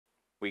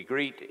We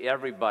greet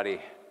everybody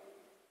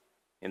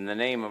in the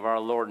name of our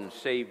Lord and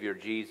Savior,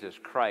 Jesus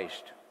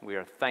Christ. We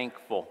are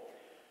thankful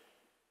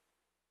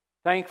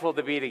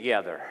to be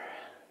together.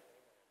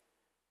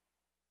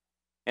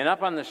 And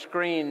up on the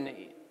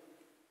screen,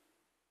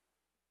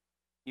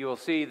 you will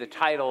see the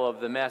title of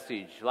the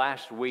message.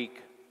 Last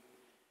week,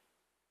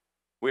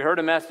 we heard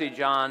a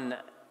message on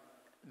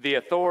the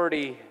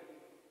authority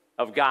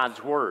of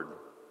God's Word.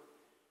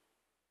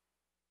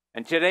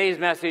 And today's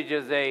message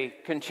is a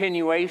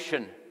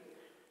continuation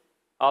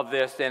of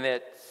this, and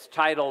it's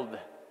titled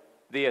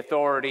The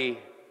Authority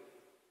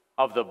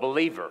of the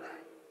Believer.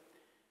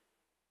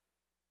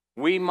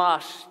 We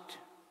must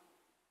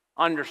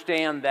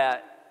understand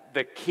that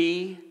the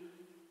key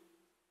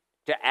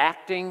to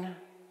acting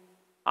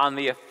on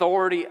the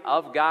authority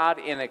of God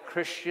in a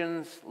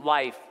Christian's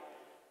life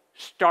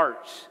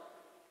starts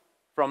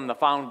from the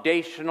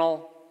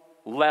foundational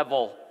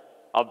level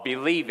of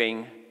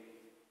believing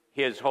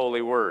His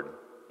holy word.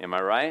 Am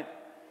I right?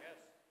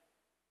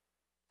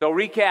 So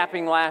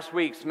recapping last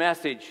week's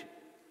message,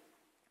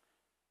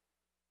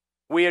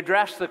 we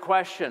addressed the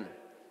question,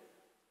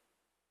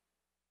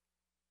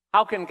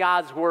 how can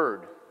God's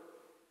word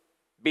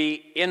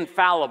be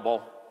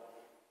infallible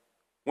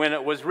when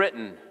it was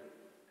written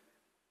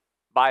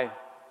by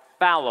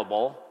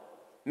fallible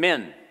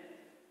men?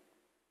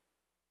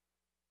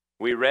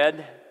 We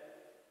read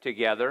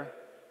together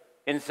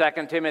in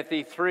 2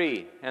 Timothy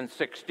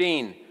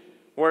 3:16,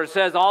 where it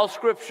says, all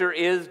Scripture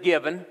is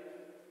given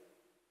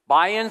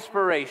by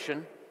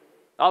inspiration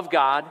of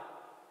God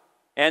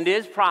and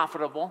is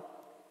profitable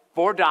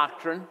for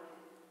doctrine,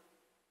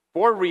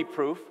 for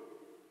reproof,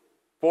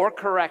 for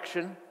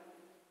correction,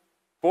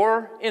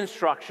 for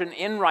instruction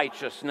in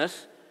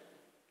righteousness.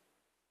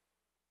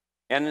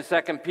 And in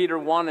 2 Peter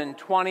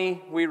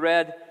 1:20, we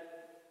read,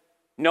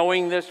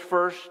 knowing this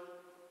first,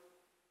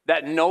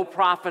 that no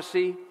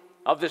prophecy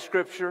of the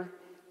Scripture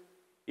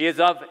is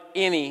of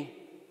any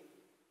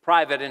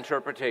private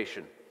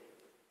interpretation.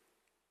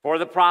 For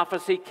the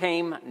prophecy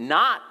came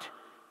not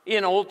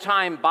in old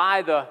time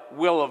by the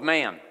will of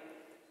man,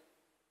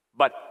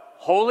 but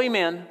holy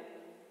men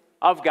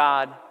of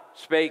God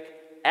spake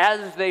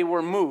as they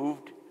were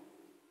moved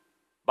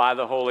by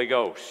the Holy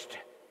Ghost.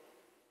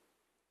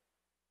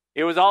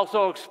 It was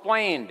also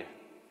explained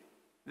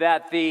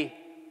that the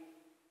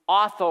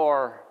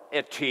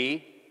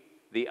authority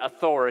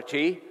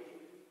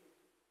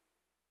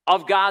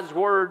of God's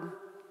Word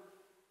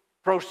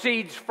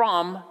proceeds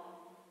from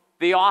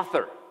the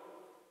author.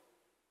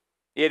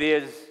 It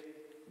is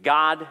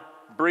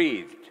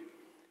God-breathed.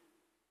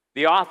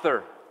 The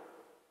author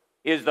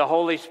is the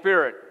Holy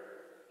Spirit,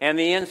 and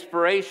the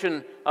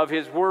inspiration of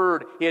His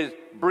Word is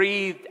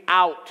breathed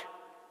out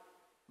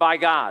by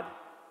God,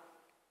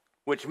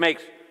 which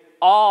makes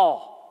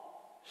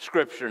all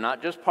Scripture,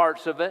 not just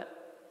parts of it,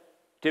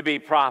 to be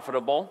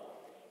profitable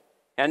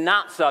and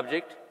not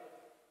subject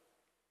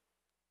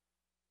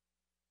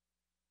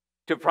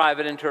to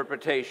private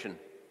interpretation.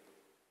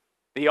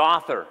 The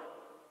author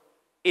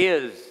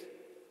is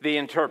the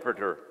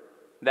interpreter.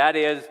 That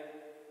is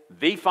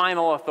the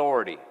final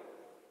authority.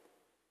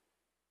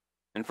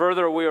 And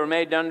further, we were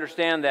made to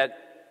understand that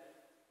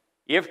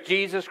if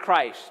Jesus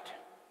Christ,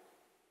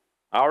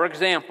 our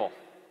example,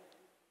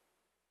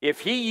 if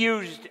He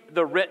used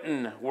the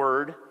written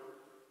word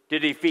to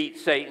defeat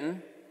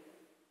Satan,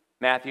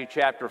 Matthew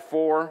chapter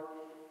 4,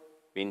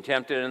 being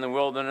tempted in the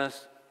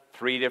wilderness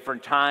 3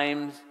 different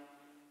times,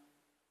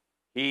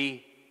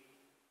 He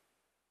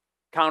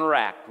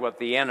counteract what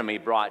the enemy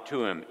brought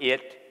to Him.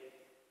 It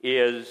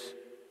is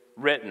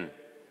written.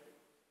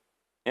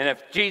 And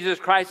if Jesus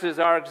Christ is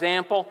our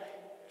example,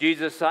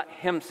 Jesus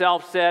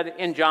Himself said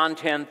in John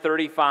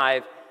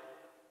 10:35,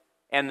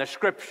 and the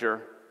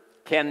Scripture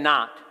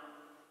cannot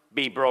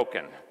be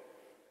broken.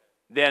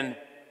 Then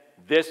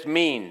this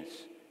means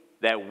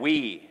that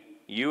we,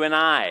 you and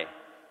I,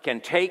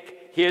 can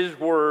take His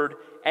word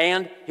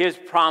and His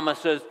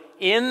promises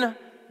in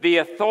the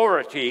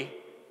authority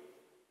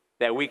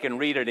that we can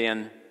read it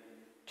in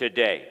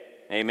today.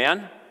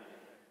 Amen?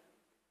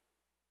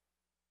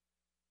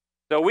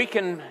 So we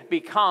can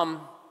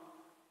become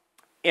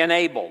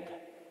enabled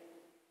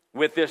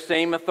with this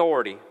same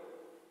authority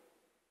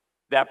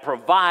that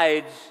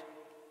provides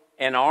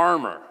an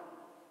armor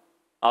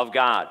of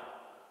God.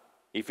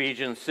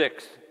 Ephesians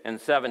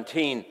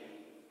 6:17,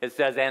 it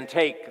says, and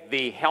take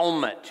the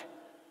helmet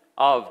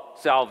of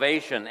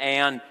salvation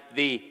and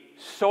the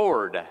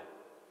sword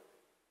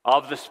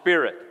of the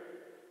Spirit,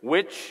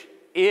 which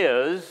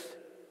is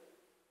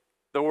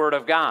the Word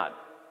of God.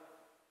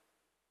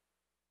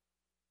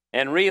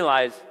 And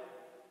realize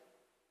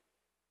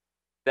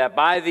that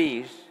by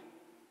these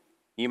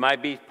you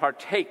might be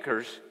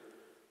partakers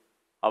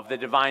of the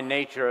divine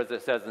nature, as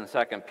it says in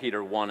 2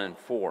 Peter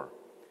 1:4.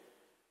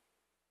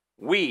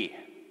 We,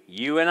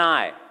 you and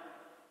I,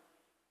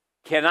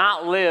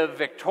 cannot live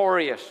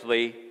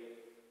victoriously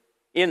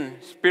in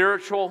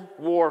spiritual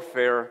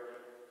warfare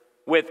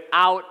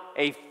without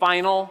a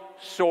final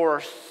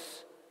source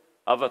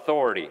of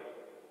authority.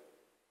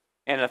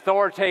 An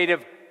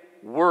authoritative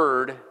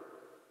word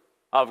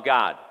of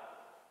God.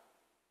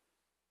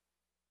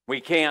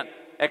 We can't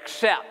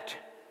accept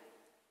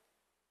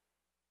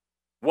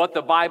what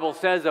the Bible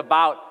says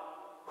about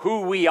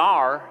who we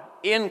are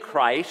in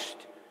Christ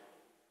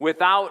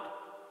without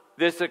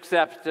this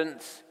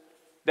acceptance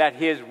that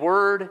His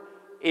Word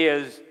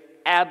is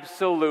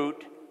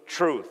absolute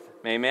truth.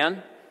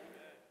 Amen?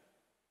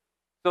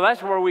 So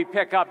that's where we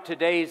pick up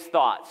today's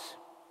thoughts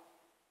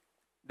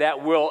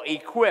that will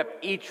equip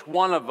each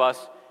one of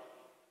us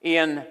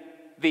in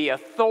the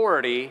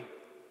authority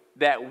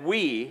that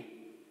we,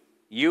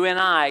 you and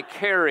I,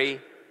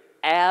 carry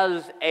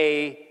as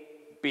a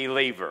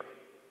believer.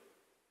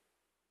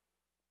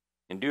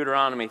 In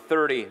Deuteronomy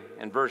 30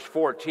 and verse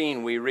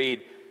 14 we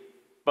read,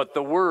 "But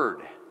the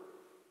Word,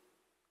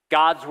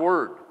 God's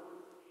Word,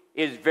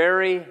 is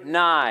very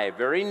nigh,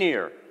 very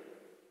near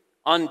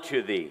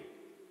unto thee,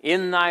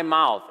 in thy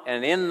mouth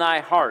and in thy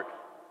heart,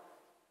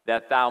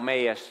 that thou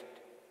mayest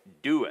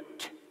do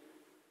it."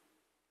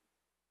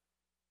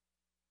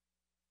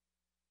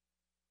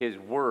 His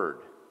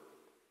Word,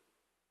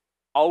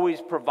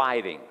 always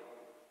providing,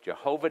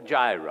 Jehovah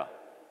Jireh,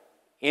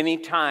 any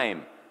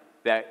time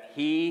that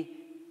He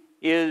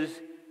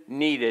is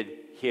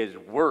needed, His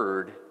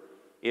Word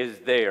is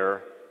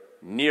there,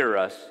 near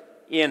us,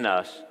 in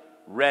us,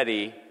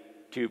 ready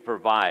to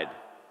provide.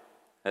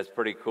 That's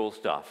pretty cool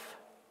stuff.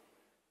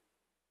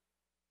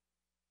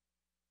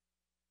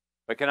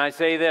 But can I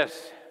say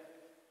this?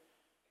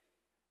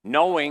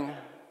 Knowing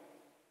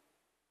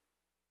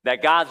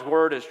that God's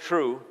Word is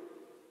true,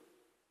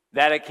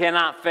 that it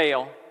cannot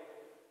fail,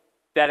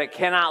 that it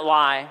cannot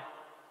lie,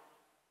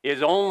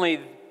 is only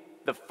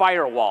the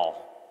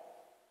firewall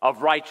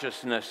of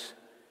righteousness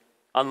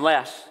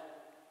unless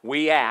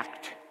we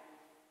act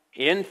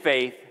in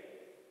faith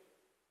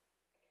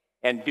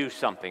and do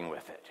something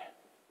with it.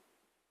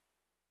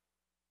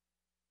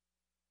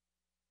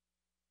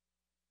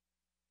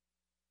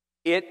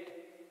 It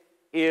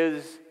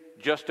is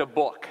just a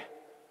book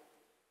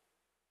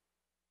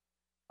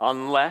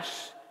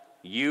unless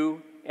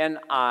you and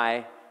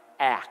I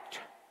act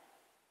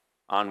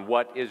on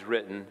what is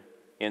written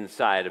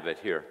inside of it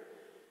here.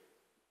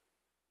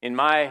 In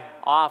my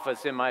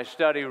office, in my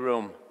study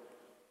room,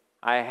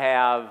 I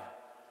have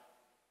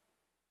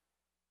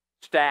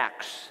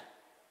stacks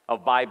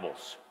of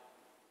Bibles.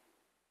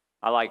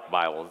 I like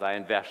Bibles. I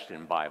invest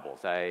in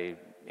Bibles. I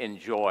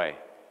enjoy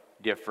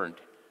different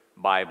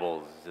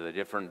Bibles, the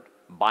different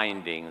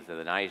bindings,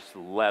 the nice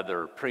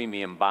leather,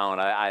 premium bound.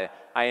 I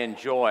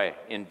enjoy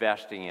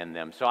investing in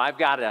them. So I've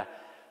got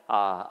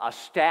a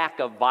stack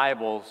of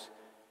Bibles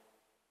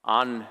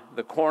on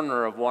the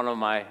corner of one of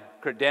my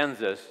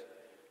credenzas.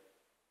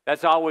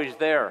 That's always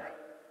there.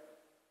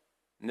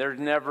 And there's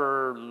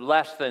never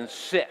less than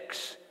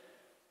 6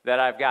 that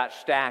I've got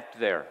stacked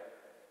there.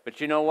 But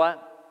you know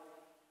what?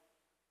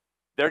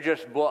 They're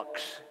just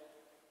books.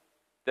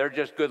 They're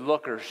just good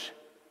lookers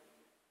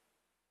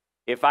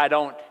if I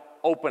don't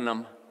open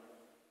them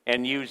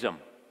and use them.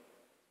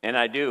 And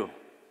I do.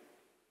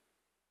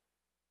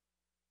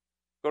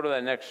 Go to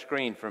that next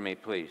screen for me,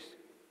 please.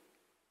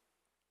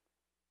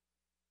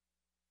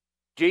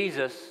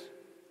 Jesus,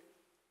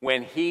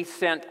 when He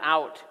sent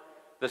out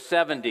the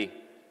 70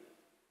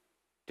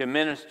 to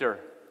minister,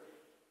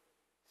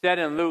 said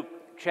in Luke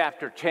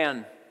chapter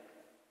 10,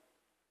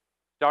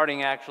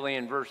 starting actually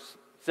in verse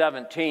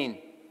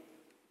 17,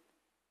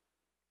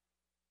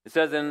 it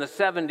says, "And the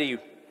 70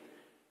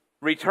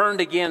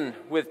 returned again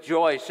with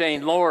joy,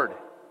 saying, Lord,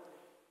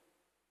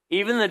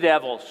 even the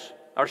devils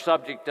are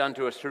subject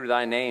unto us through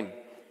thy name.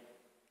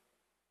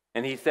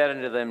 And he said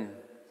unto them,"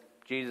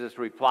 Jesus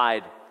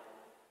replied,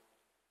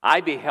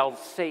 "I beheld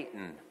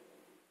Satan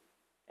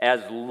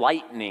as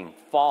lightning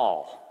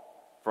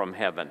fall from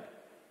heaven.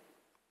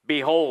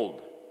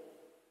 Behold,"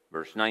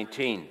 verse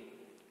 19,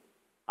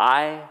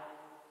 "I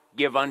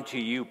give unto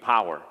you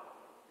power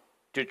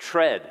to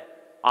tread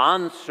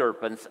on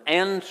serpents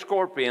and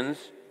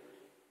scorpions,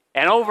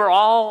 and over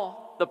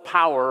all the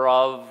power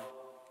of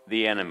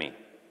the enemy,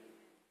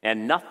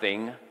 and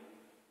nothing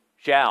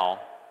shall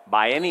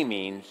by any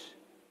means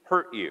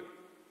hurt you."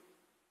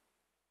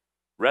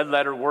 Red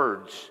letter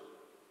words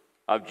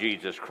of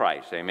Jesus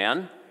Christ.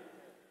 Amen?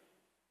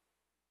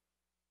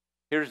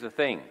 Here's the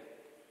thing.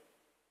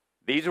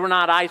 These were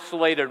not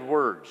isolated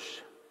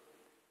words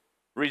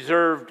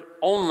reserved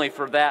only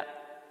for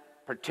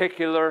that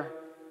particular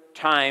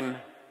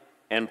time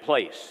and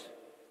place.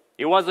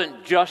 It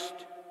wasn't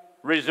just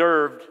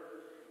reserved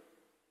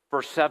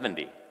for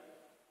 70.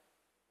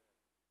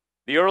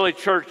 The early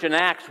church in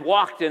Acts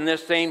walked in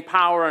this same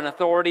power and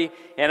authority,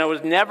 and it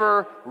was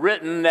never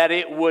written that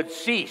it would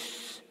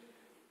cease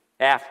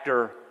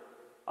after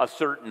a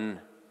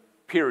certain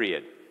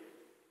period.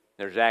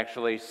 There's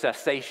actually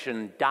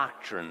cessation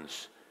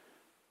doctrines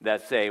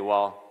that say,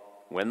 well,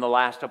 when the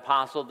last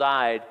apostle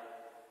died,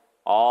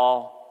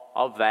 all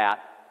of that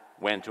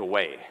went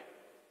away.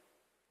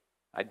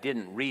 I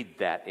didn't read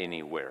that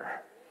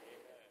anywhere.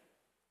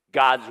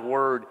 God's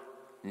word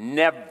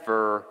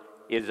never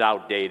is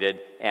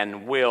outdated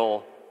and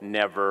will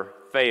never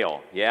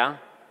fail. Yeah?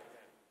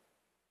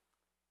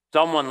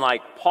 Someone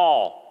like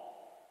Paul,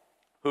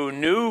 who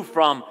knew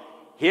from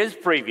his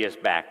previous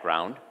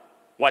background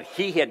what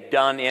he had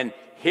done in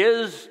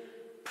his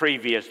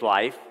previous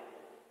life,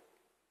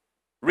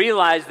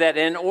 realized that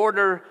in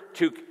order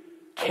to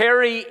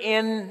carry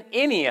in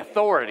any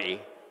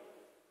authority,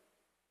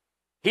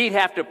 he'd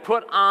have to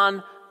put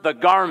on the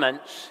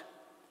garments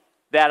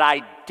that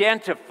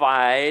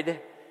identified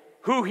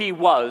who he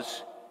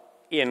was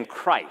in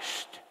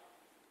Christ.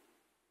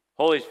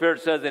 Holy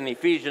Spirit says in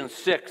Ephesians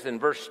 6 and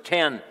verse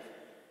 10,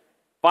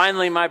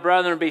 "Finally, my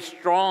brethren, be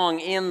strong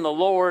in the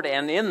Lord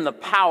and in the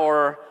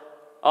power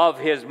of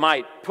his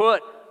might.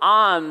 Put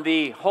on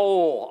the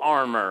whole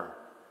armor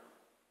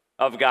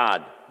of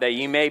God, that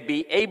ye may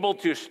be able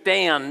to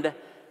stand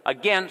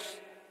against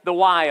the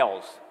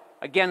wiles,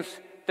 against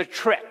the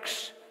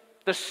tricks,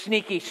 the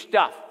sneaky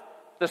stuff,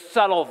 the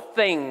subtle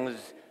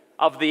things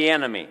of the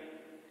enemy.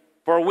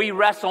 For we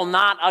wrestle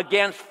not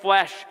against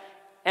flesh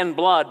and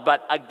blood,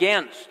 but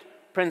against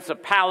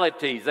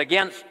principalities,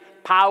 against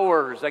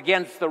powers,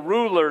 against the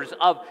rulers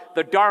of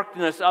the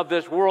darkness of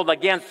this world,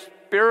 against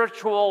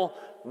spiritual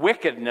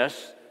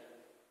wickedness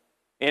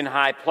in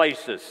high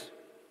places."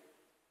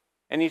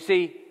 And you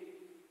see,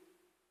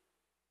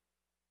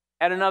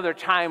 at another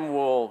time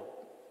we'll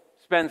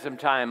spend some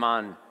time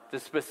on the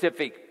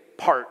specific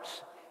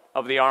parts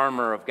of the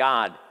armor of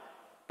God.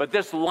 But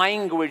this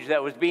language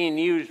that was being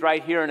used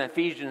right here in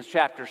Ephesians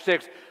chapter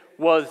 6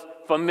 was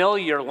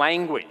familiar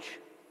language.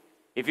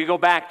 If you go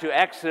back to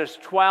Exodus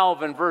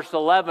 12 and verse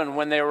 11,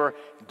 when they were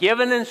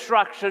given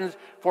instructions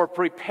for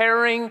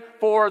preparing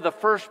for the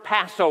first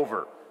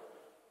Passover,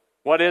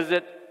 what is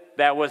it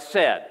that was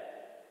said?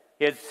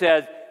 It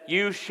says,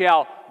 "You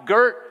shall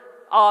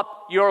girt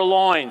up your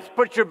loins,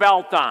 put your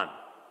belt on.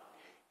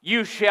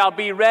 You shall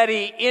be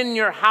ready in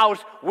your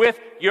house with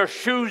your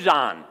shoes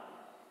on,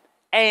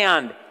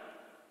 and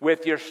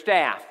with your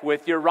staff,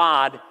 with your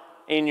rod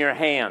in your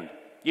hand."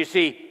 You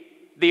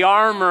see, the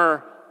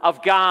armor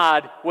of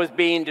God was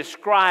being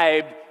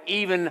described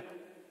even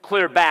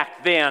clear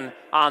back then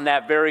on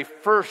that very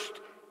first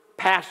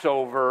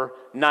Passover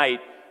night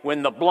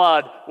when the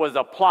blood was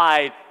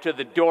applied to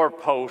the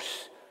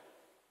doorposts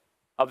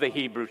of the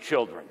Hebrew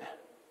children.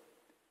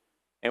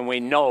 And we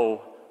know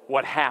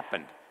what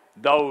happened.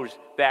 Those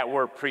that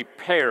were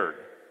prepared,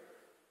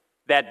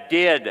 that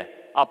did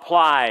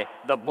apply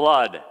the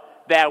blood,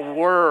 that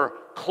were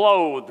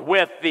clothed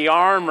with the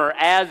armor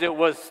as it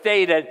was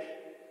stated,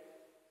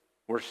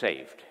 were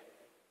saved.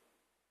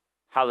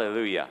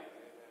 Hallelujah.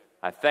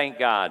 I thank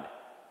God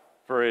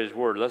for his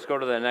word. Let's go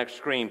to the next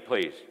screen,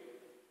 please.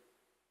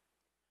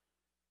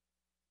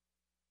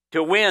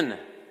 To win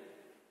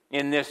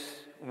in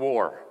this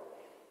war,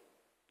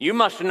 you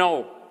must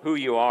know who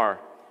you are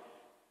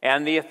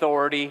and the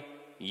authority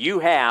you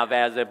have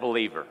as a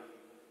believer.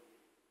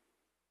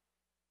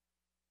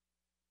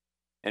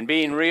 And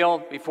being real,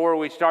 before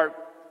we start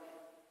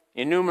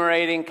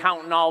enumerating,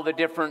 counting all the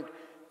different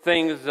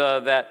things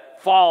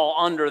that fall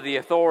under the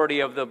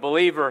authority of the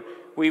believer,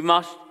 we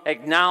must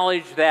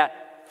acknowledge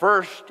that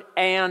first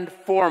and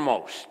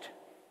foremost,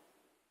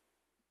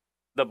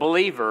 the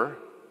believer,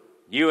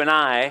 you and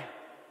I,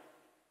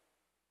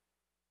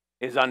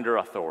 is under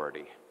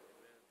authority.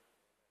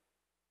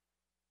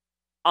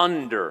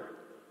 Under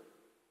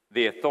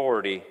the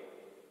authority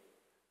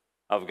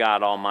of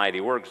God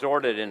Almighty. We're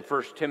exhorted in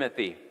 1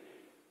 Timothy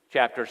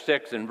chapter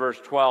 6 and verse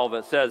 12.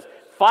 It says,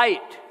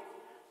 "Fight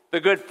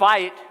the good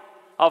fight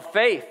of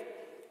faith.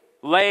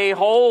 Lay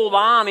hold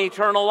on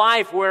eternal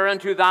life,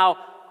 whereunto thou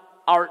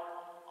art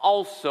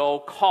also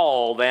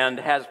called, and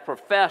has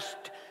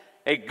professed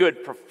a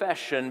good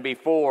profession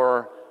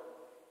before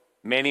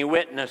many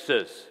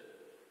witnesses."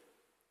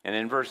 And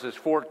in verses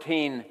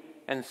 14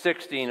 and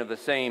 16 of the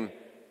same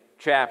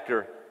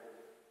chapter,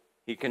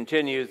 he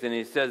continues and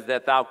he says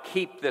that thou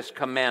keep this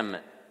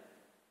commandment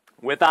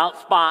without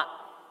spot,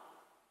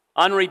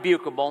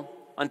 unrebukable,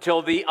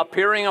 until the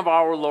appearing of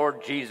our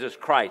Lord Jesus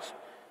Christ.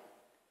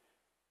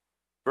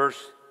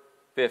 Verse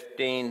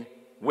 15,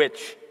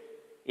 "Which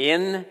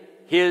in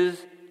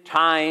his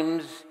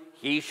times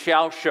he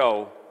shall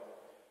show,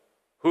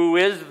 who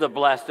is the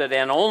blessed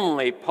and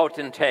only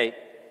potentate,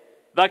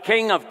 the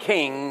King of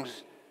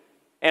kings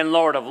and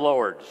Lord of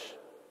lords,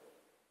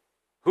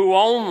 who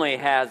only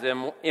has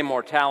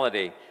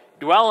immortality,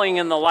 dwelling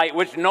in the light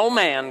which no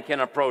man can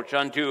approach,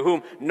 unto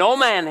whom no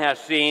man has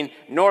seen,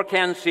 nor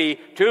can see,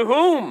 to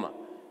whom,"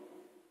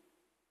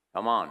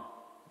 come on,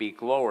 "be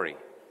glory,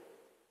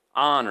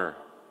 honor,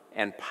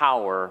 and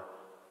power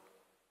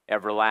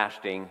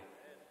everlasting.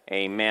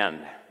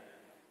 Amen."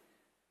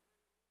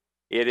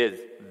 It is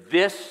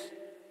this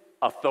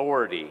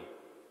authority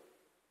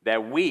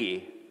that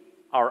we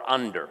are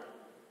under.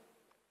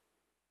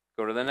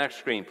 Go to the next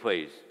screen,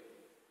 please.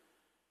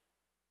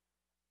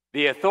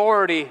 The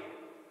authority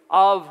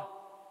of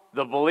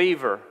the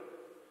believer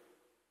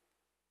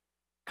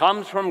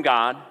comes from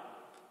God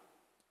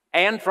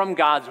and from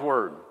God's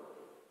Word.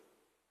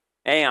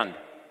 And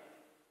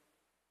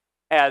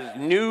as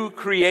new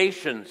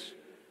creations,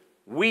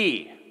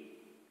 we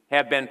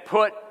have been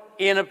put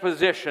in a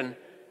position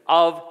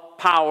of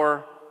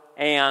power,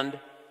 and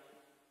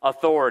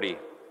authority.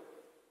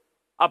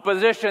 A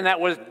position that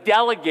was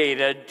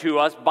delegated to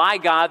us by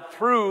God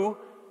through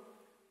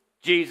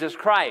Jesus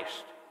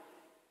Christ.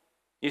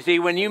 You see,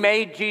 when you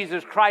made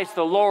Jesus Christ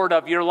the Lord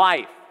of your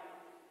life,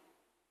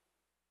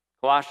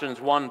 Colossians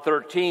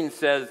 1:13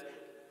 says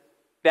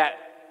that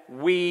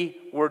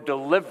we were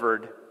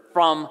delivered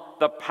from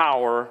the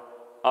power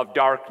of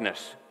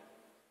darkness.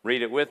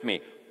 Read it with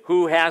me.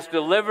 Who has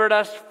delivered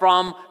us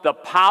from the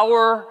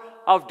power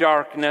of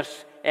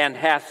darkness and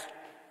has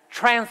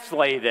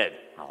translated,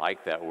 I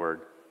like that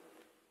word,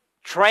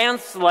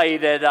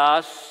 translated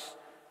us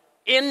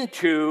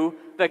into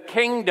the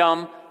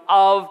kingdom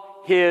of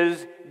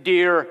his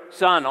dear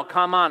Son. Oh,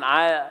 come on.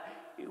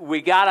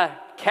 We got to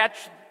catch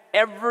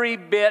every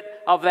bit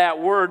of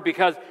that word,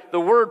 because the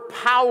word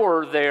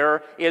power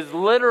there is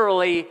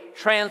literally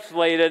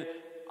translated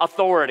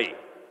authority.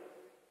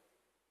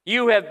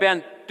 You have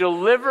been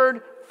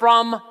delivered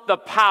from the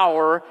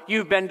power.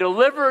 You've been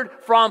delivered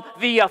from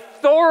the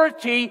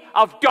authority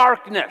of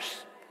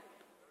darkness.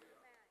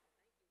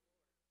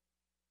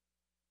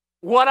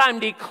 What I'm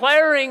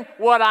declaring,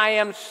 what I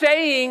am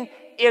saying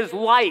is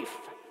life.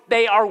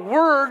 They are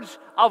words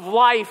of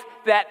life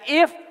that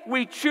if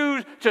we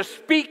choose to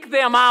speak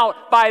them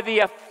out by the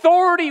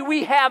authority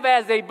we have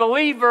as a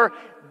believer,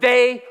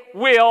 they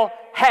will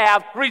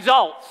have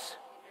results.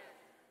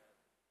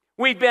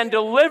 We've been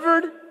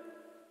delivered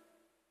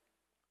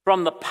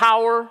from the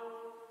power,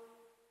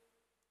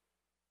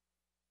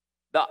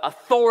 the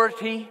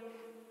authority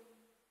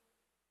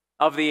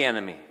of the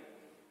enemy,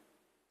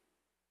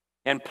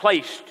 and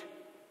placed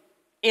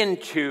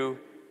into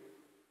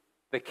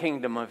the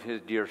kingdom of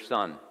his dear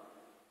Son.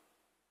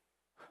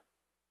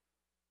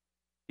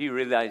 Do you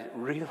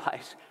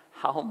realize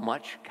how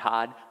much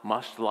God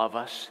must love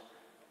us?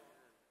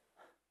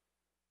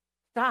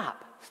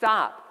 Stop.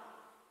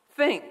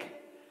 Think.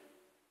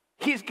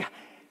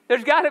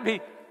 There's got to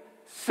be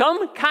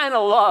some kind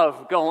of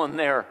love going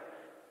there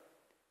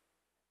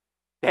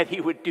that he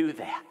would do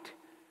that.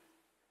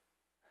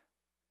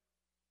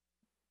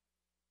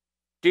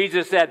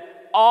 Jesus said,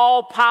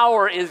 all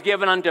power is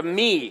given unto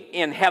me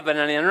in heaven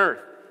and in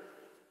earth.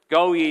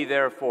 Go ye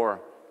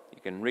therefore.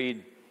 You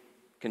can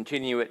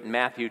continue it in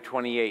Matthew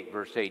 28,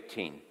 verse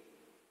 18.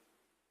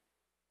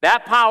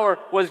 That power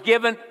was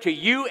given to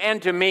you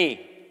and to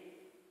me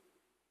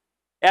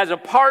as a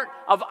part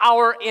of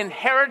our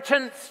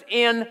inheritance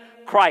in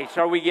Christ.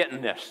 Are we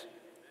getting this?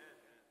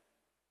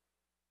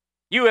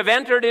 You have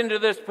entered into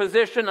this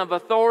position of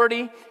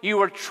authority. You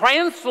were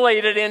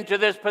translated into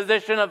this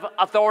position of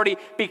authority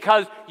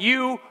because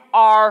you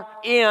are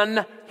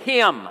in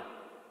him.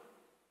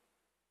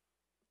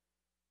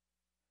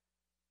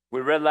 We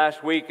read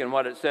last week in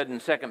what it said in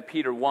 2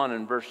 Peter 1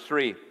 and verse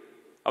 3.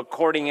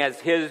 According as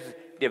his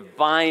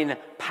divine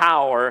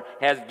power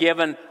has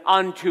given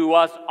unto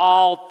us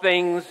all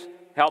things,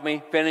 help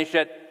me finish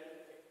it,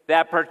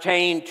 that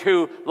pertain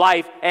to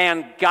life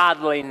and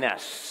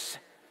godliness.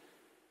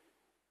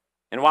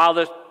 And while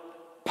this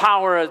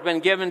power has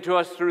been given to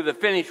us through the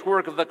finished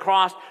work of the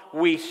cross,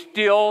 we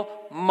still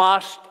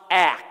must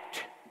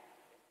act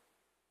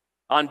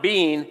on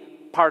being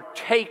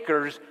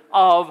partakers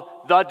of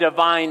the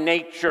divine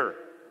nature.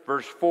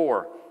 Verse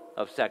 4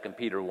 of 2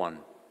 Peter 1.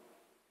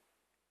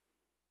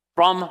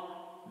 From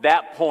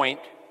that point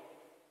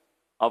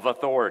of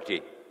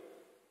authority.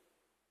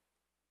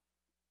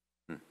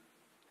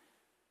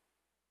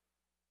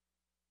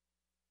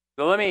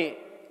 So let me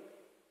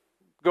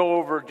go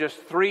over just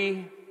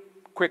 3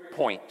 quick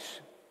points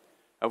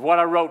of what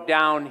I wrote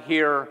down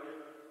here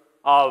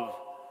of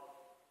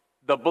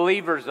the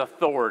believer's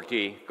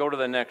authority. Go to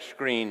the next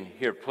screen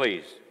here,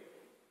 please.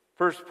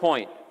 First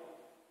point.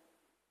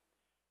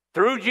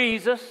 Through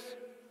Jesus,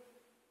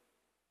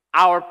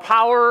 our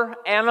power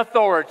and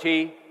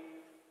authority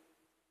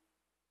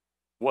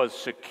was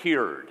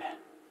secured.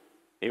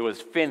 It was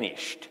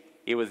finished.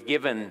 It was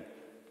given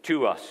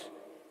to us.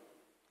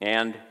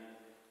 And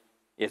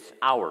it's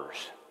ours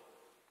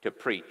to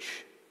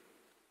preach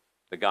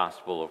the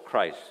gospel of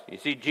Christ. You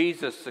see,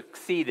 Jesus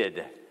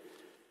succeeded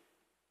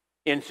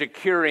in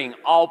securing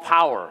all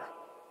power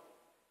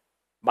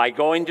by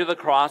going to the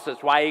cross.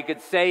 That's why he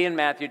could say in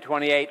Matthew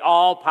 28,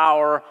 all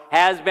power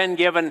has been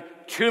given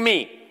to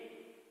me.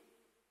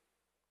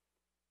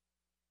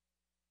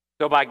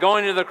 So by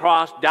going to the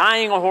cross,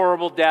 dying a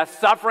horrible death,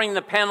 suffering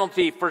the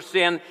penalty for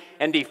sin,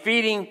 and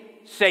defeating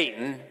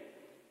Satan,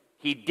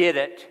 he did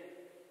it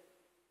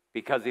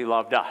because he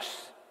loved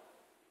us.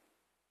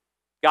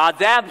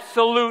 God's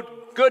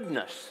absolute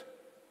goodness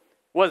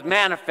was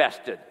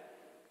manifested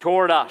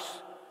toward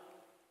us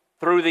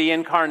through the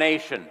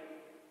incarnation,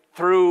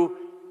 through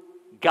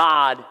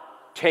God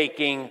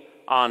taking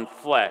on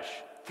flesh,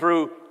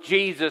 through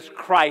Jesus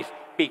Christ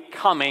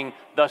becoming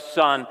the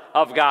Son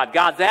of God.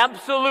 God's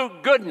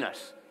absolute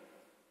goodness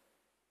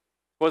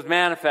was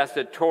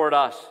manifested toward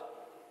us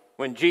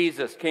when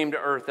Jesus came to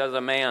earth as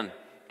a man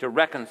to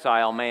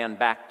reconcile man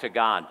back to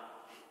God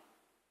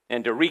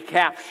and to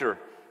recapture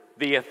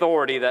the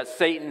authority that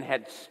Satan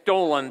had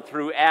stolen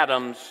through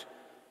Adam's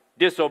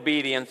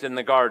disobedience in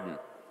the garden.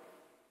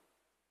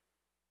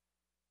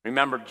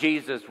 Remember,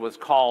 Jesus was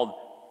called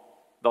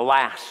the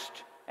last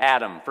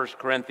Adam, 1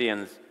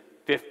 Corinthians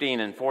 15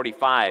 and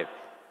 45.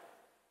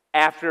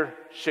 After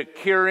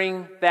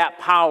securing that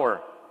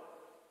power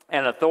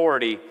and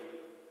authority,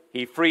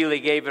 he freely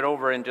gave it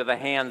over into the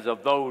hands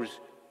of those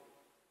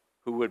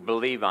who would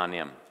believe on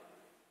him.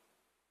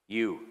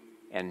 You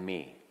and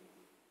me.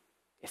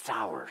 It's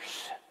ours.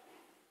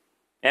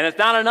 And it's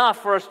not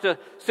enough for us to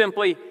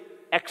simply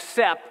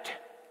accept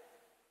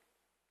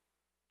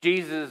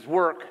Jesus'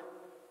 work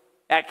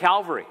at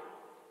Calvary.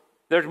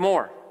 There's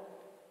more.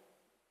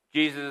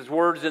 Jesus'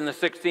 words in the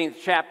 16th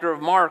chapter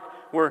of Mark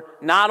were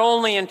not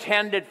only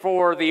intended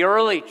for the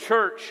early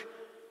church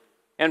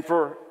and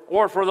for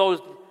those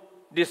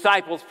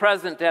disciples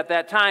present at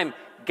that time.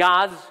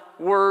 God's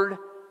word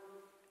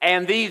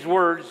and these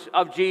words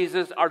of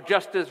Jesus are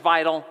just as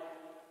vital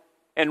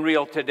and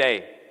real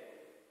today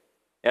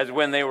as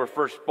when they were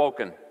first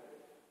spoken.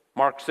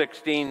 Mark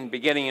 16,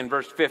 beginning in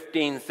verse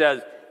 15,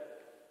 says,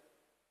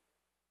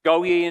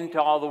 "Go ye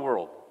into all the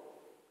world,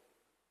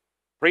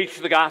 preach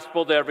the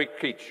gospel to every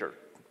creature.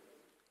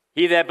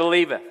 He that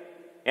believeth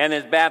and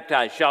is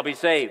baptized shall be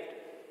saved,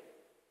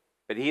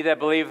 but he that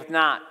believeth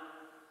not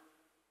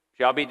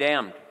shall be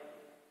damned.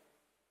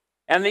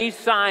 And these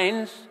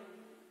signs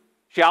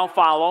shall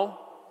follow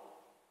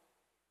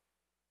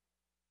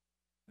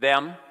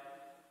them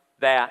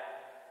that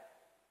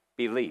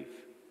believe.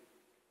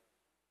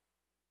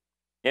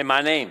 In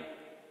my name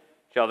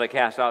shall they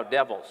cast out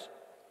devils.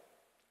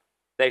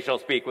 They shall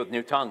speak with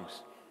new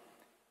tongues.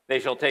 They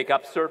shall take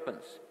up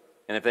serpents.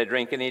 And if they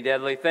drink any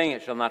deadly thing,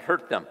 it shall not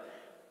hurt them.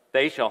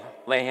 They shall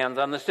lay hands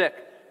on the sick,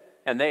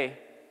 and they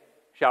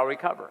shall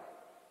recover."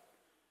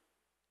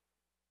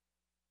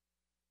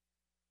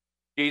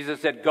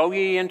 Jesus said, "Go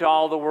ye into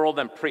all the world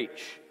and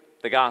preach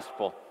the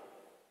gospel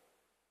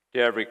to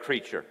every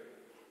creature."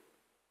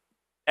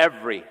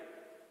 Every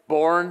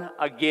born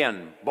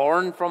again,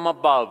 born from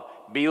above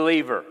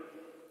believer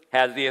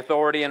has the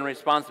authority and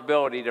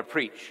responsibility to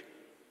preach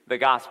the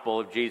gospel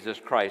of Jesus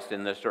Christ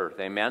in this earth.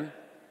 Amen?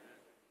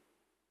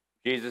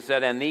 Jesus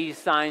said, "And these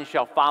signs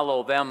shall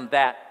follow them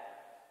that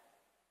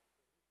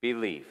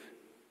believe."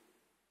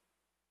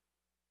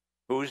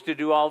 Who's to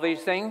do all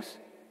these things?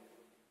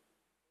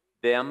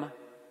 Them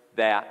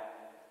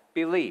that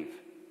believe.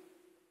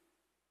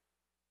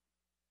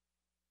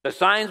 The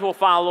signs will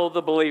follow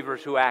the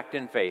believers who act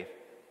in faith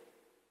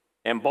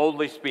and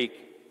boldly speak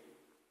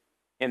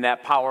in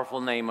that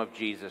powerful name of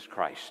Jesus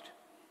Christ.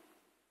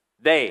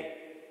 They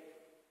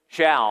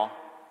shall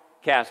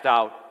cast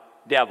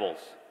out devils.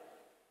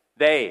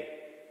 They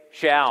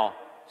shall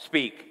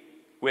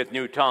speak with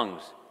new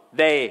tongues.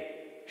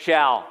 They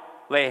shall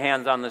lay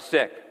hands on the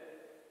sick.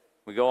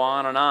 We go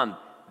on and on.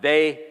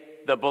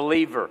 They, the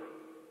believer,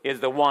 is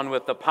the one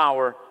with the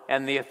power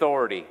and the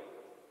authority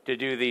to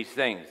do these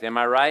things. Am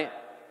I right?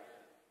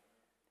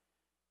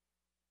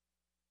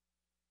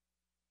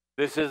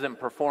 This isn't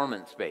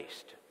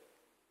performance-based.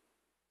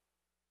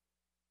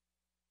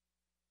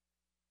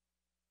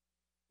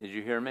 Did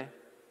you hear me?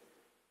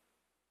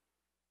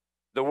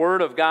 The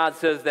Word of God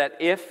says that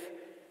if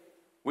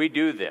we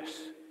do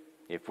this,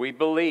 if we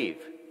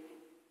believe,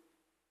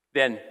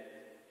 then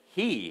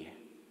He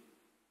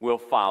will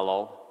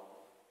follow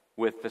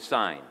with the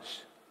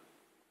signs.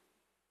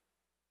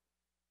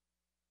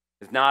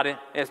 It's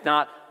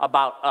not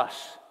about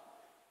us.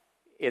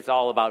 It's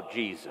all about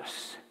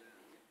Jesus.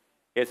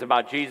 It's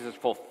about Jesus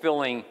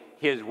fulfilling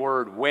His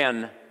word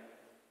when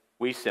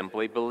we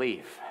simply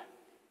believe.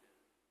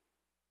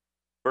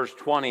 Verse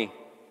 20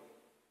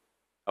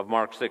 of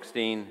Mark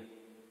 16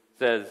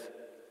 says,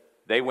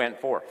 they went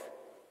forth.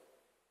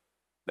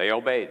 They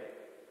obeyed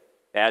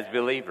as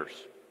believers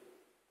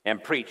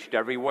and preached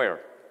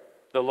everywhere,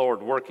 the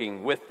Lord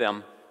working with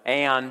them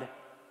and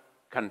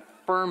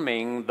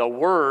confirming the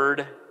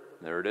word,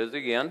 there it is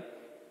again,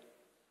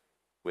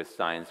 with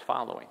signs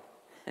following.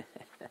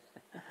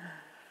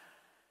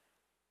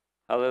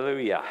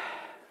 Hallelujah.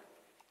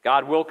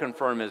 God will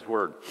confirm His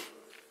word.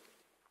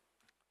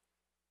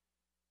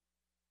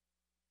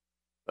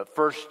 But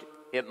first,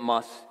 it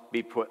must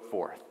be put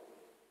forth.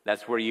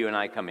 That's where you and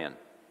I come in.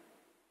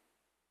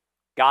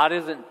 God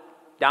isn't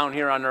down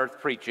here on earth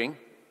preaching.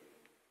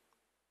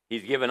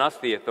 He's given us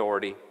the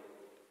authority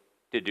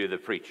to do the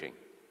preaching.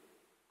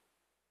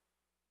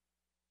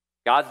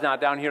 God's not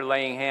down here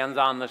laying hands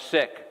on the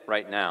sick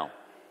right now.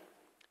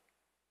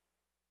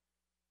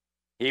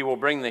 He will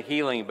bring the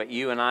healing, but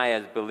you and I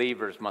as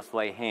believers must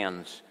lay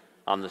hands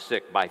on the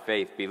sick by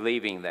faith,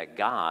 believing that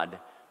God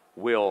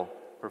will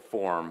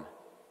perform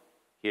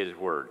His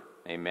word.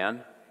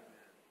 Amen?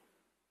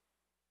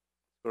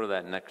 Go to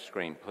that next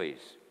screen, please.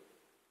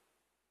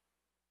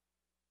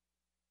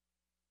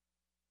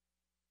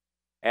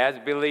 As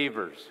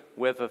believers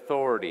with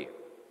authority,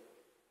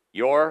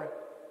 your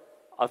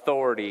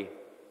authority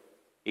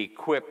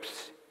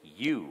equips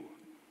you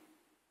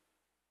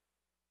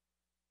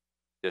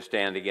to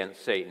stand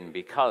against Satan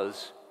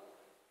because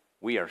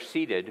we are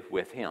seated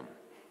with Him.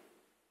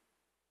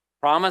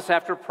 Promise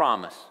after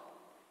promise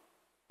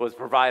was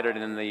provided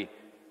in the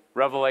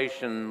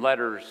Revelation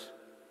letters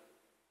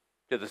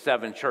to the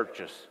 7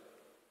 churches.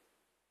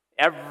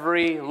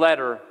 Every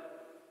letter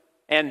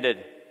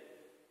ended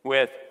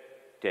with,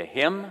 "To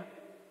him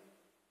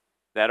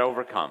that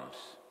overcomes."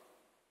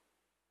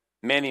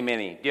 Many,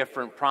 many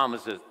different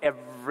promises,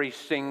 every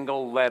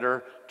single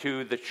letter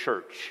to the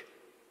church.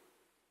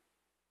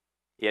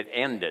 It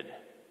ended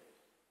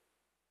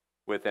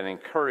with an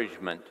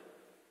encouragement,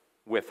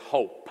 with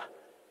hope,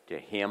 to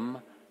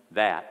him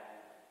that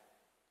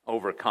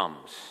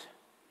overcomes.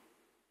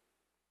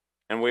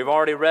 And we've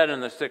already read in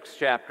the 6th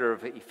chapter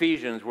of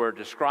Ephesians, where it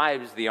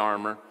describes the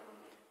armor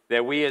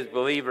that we as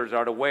believers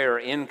are to wear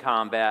in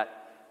combat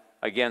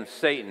against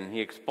Satan. He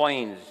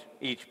explains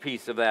each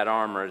piece of that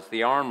armor as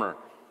the armor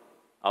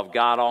of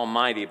God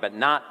Almighty. But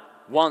not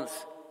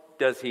once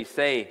does he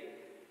say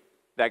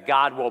that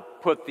God will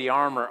put the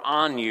armor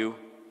on you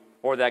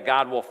or that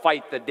God will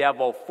fight the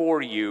devil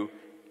for you.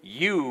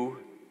 You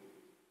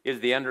is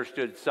the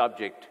understood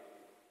subject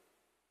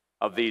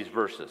of these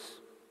verses.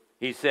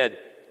 He said,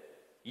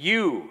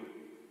 you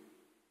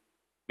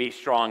be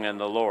strong in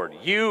the Lord.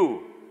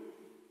 You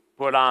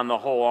put on the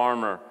whole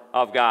armor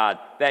of God,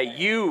 that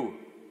you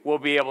will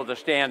be able to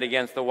stand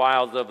against the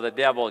wiles of the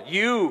devil.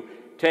 You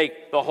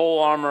take the whole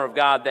armor of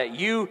God, that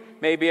you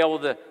may be able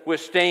to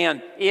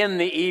withstand in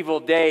the evil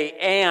day,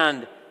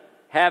 and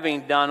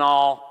having done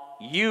all,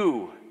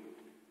 you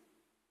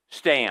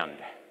stand.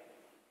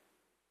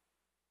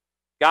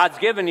 God's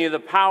given you the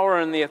power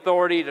and the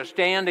authority to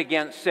stand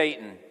against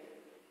Satan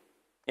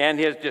and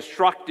his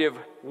destructive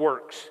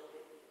works.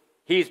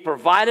 He's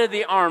provided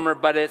the armor,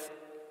 but it's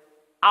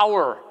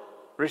our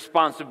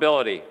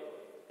responsibility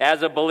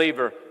as a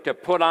believer to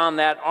put on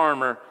that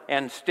armor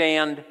and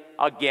stand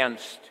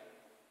against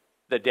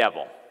the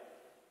devil.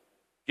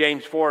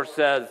 James 4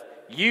 says,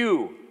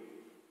 you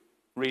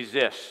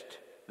resist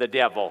the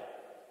devil,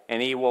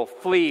 and he will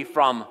flee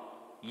from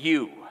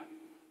you.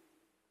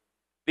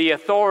 The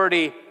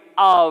authority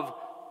of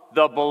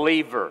the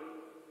believer.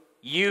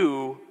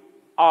 You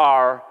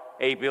are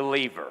a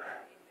believer.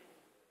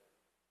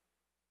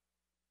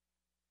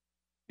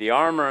 The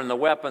armor and the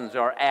weapons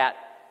are at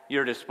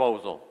your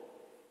disposal.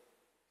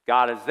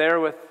 God is there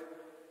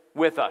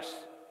with us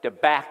to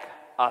back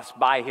us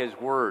by his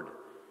word.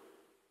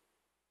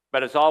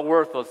 But it's all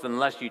worthless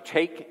unless you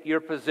take your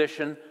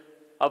position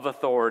of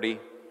authority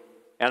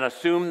and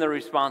assume the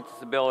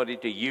responsibility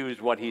to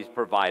use what he's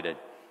provided.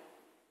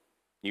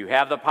 You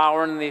have the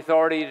power and the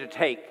authority to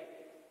take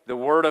the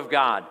word of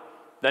God,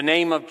 the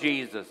name of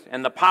Jesus,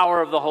 and the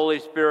power of the Holy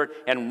Spirit,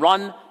 and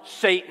run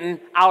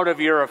Satan out of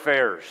your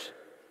affairs.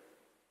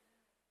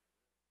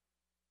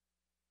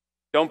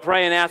 Don't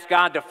pray and ask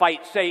God to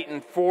fight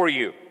Satan for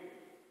you.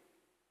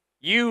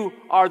 You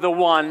are the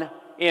one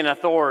in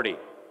authority.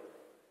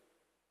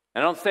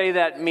 I don't say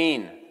that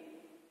mean.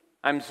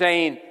 I'm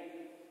saying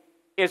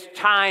it's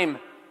time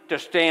to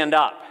stand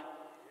up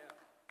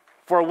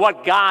for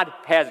what God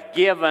has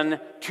given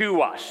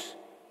to us.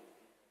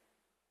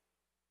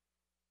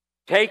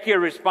 Take your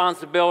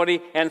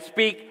responsibility and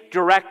speak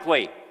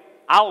directly,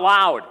 out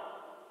loud,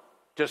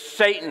 to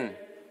Satan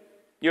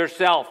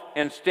yourself,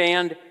 and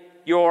stand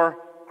your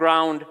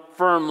ground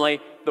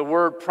firmly. The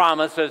word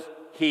promises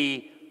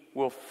he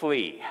will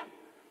flee.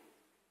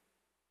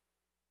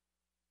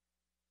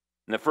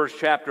 In the 1st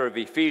chapter of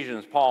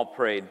Ephesians, Paul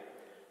prayed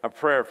a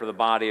prayer for the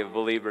body of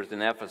believers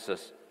in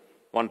Ephesus.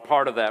 One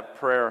part of that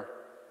prayer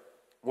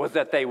was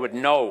that they would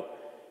know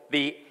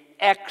the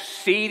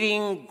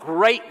exceeding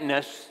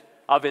greatness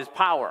of his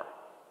power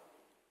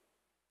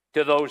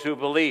to those who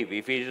believe.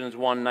 Ephesians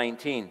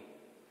 1:19.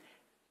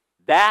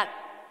 That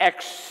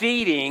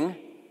exceeding,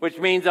 which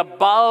means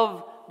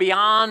above,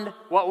 beyond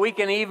what we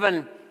can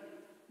even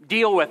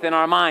deal with in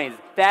our minds,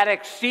 that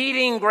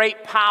exceeding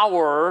great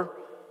power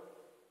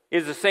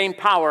is the same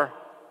power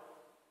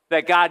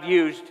that God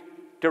used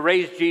to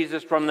raise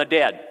Jesus from the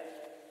dead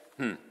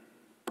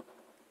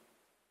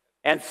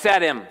and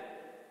set him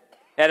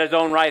at his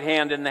own right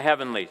hand in the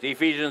heavenlies.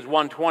 Ephesians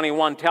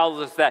 1:21 tells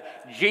us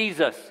that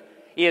Jesus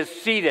is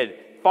seated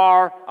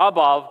far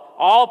above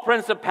all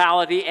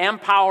principality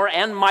and power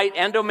and might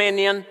and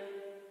dominion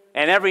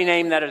and every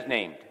name that is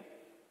named.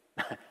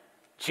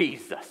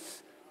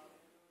 Jesus,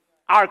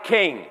 our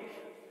King,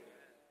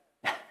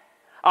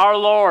 our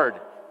Lord,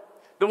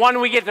 the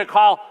one we get to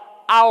call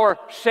our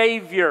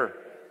Savior.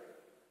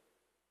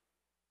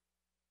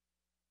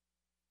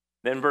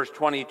 Then verse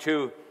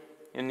 22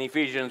 in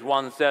Ephesians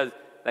 1 says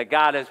that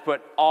God has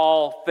put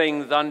all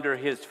things under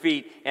his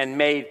feet and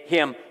made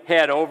him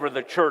head over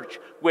the church,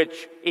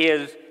 which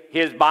is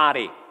his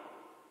body.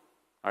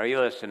 Are you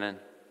listening?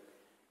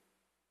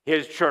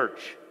 His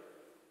church,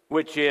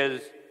 which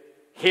is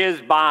his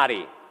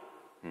body.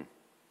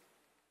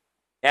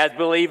 As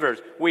believers,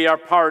 we are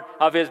part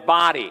of his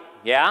body,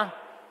 yeah?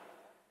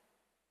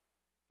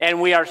 And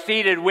we are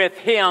seated with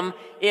him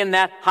in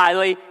that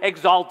highly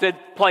exalted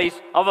place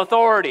of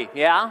authority,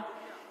 yeah?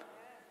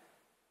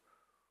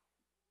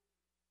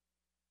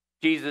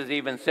 Jesus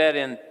even said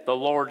in the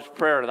Lord's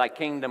Prayer, "Thy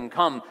kingdom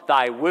come,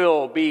 thy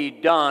will be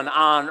done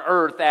on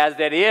earth as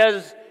it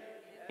is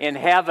in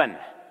heaven."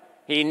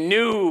 He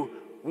knew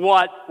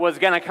what was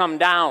going to come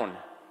down.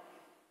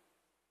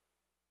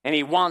 And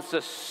he wants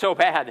us so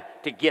bad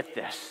to get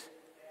this.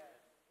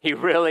 He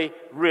really,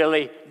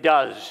 really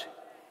does.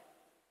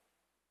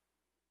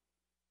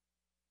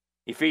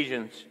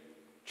 Ephesians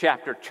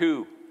chapter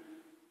 2,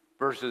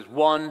 verses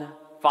 1,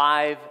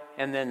 5,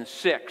 and then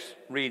 6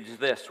 reads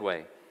this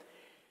way.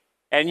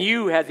 "And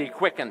you has he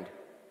quickened,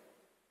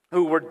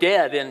 who were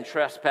dead in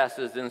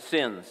trespasses and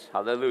sins."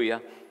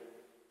 Hallelujah.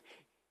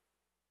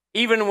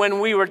 "Even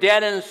when we were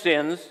dead in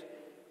sins,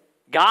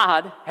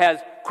 God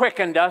has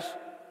quickened us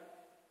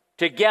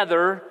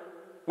together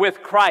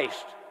with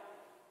Christ."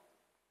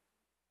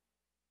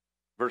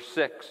 Verse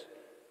 6.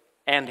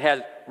 "And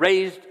has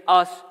raised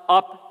us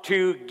up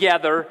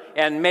together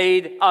and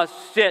made us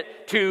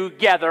sit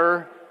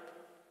together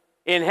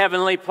in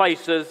heavenly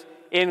places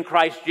in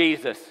Christ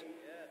Jesus."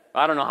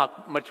 I don't know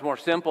how much more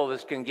simple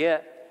this can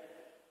get.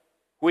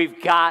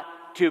 We've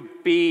got to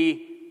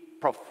be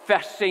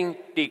professing,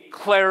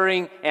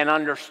 declaring, and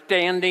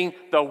understanding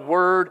the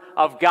Word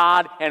of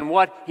God and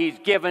what He's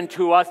given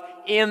to us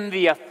in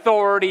the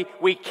authority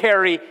we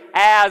carry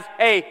as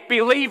a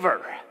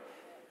believer.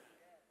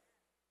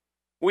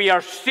 We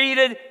are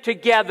seated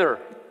together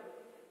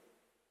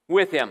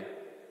with Him,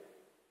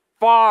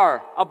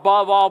 far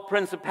above all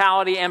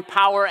principality and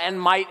power and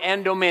might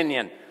and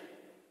dominion.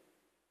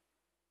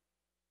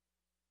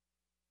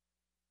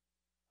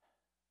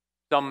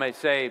 Some may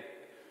say,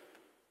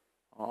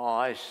 "All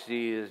I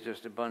see is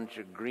just a bunch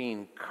of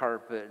green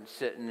carpet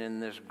sitting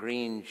in this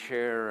green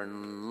chair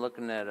and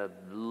looking at a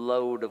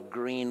load of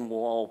green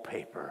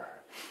wallpaper."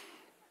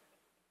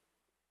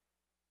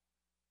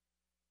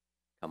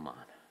 Come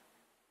on.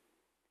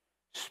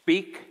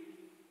 Speak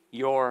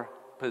your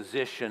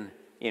position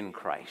in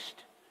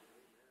Christ.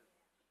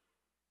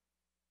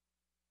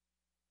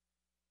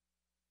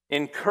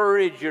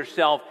 Encourage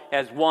yourself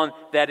as one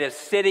that is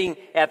sitting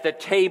at the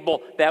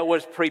table that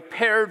was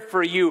prepared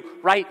for you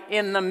right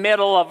in the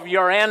middle of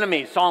your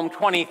enemies. Psalm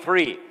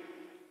 23.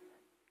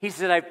 He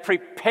said, "I've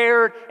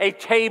prepared a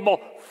table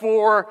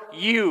for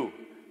you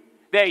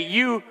that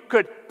you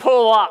could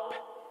pull up.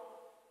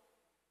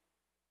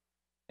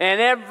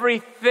 And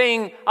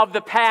everything of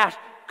the past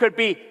could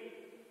be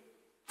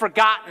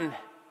forgotten.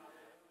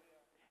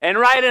 And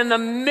right in the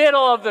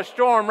middle of the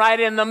storm, right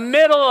in the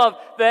middle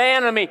of the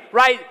enemy,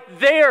 right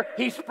there,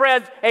 He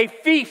spreads a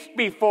feast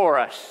before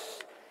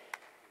us."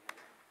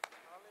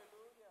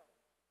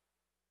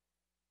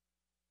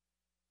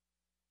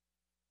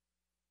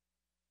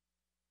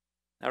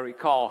 I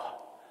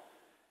recall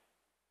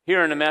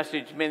hearing a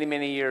message many,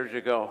 many years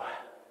ago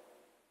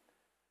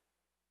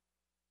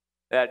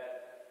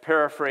that,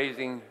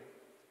 paraphrasing,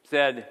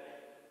 said,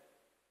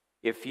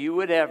 "If you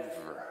would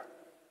ever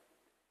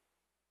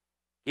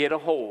get a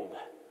hold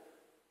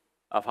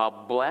of how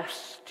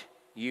blessed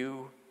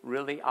you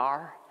really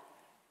are,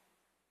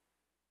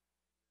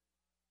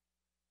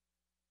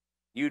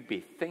 you'd be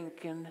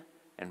thinking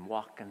and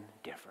walking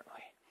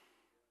differently."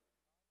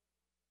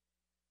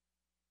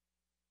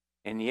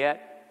 And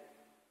yet,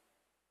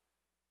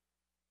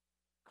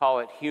 call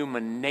it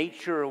human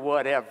nature or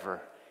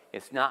whatever,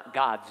 it's not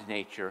God's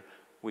nature.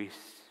 We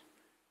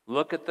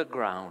look at the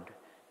ground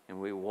and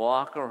we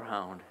walk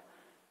around.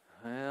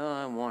 "Well,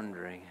 I'm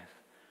wondering if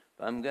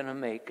I'm going to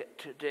make it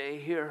today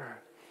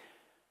here."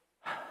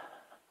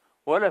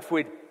 What if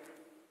we'd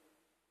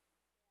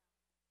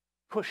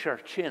push our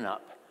chin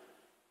up,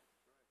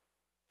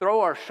 throw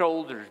our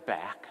shoulders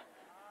back,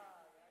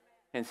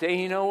 and say,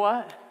 "You know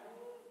what?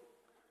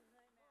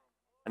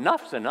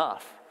 Enough's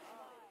enough.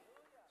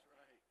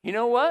 You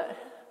know what?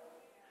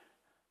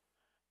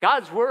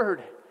 God's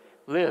Word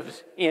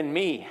lives in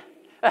me."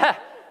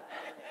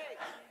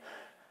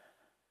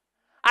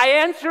 I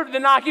answered the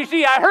knock. You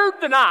see, I heard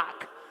the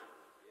knock.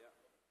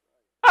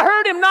 I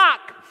heard Him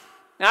knock.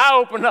 And I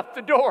opened up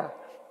the door.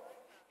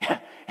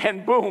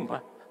 And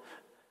boom.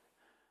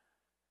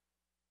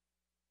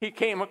 I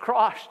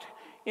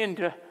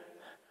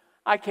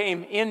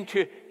came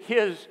into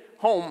His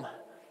home.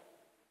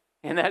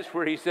 And that's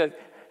where He said,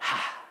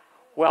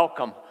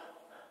 "Welcome,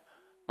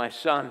 my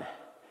son.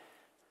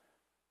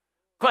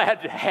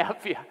 Glad to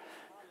have you.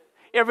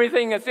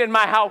 Everything that's in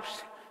my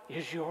house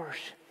is yours."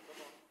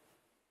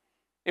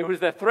 It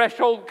was the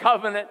threshold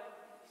covenant.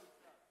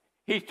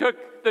 He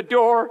took the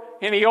door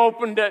and He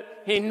opened it.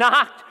 He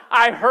knocked.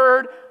 I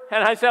heard,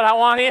 and I said, "I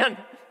want in."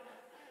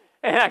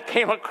 And I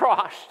came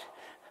across.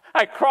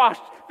 I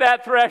crossed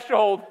that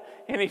threshold,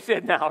 and He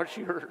said, "Now it's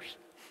yours.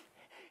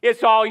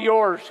 It's all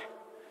yours.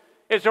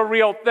 It's a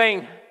real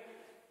thing."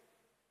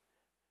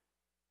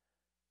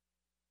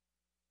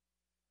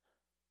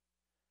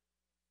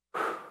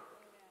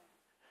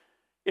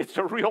 It's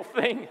a real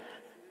thing.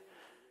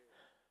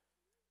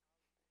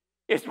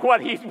 It's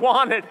what He's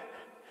wanted.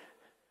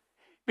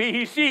 But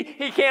you see,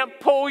 He can't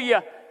pull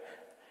you.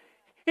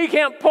 He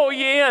can't pull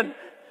you in.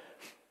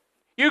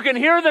 You can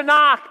hear the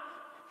knock,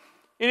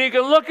 and you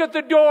can look at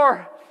the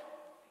door,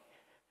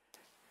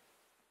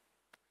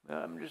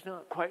 I'm just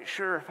not quite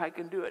sure if I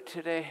can do it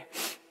today.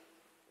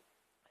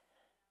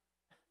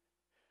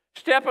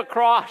 Step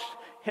across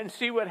and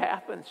see what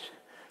happens.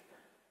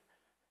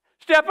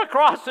 Step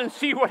across and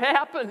see what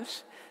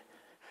happens.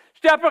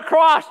 Step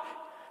across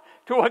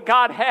to what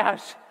God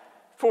has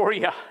for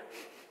you.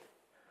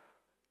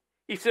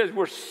 He says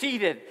we're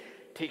seated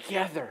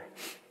together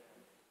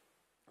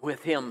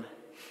with Him.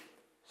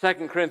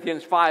 2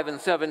 Corinthians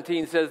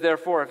 5:17 says,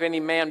 therefore, if any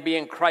man be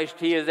in Christ,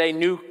 he is a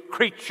new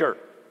creature.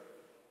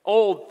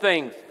 Old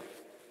things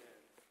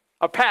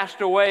are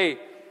passed away.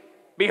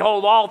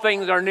 Behold, all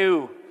things are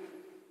new.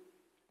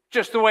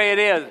 Just the way it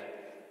is.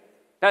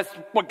 That's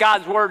what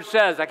God's Word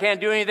says. I can't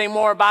do anything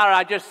more about it.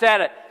 I just said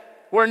it.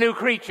 We're new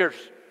creatures.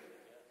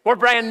 We're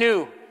brand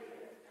new.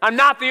 I'm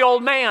not the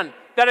old man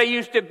that I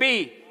used to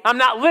be. I'm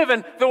not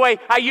living the way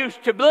I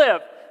used to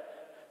live.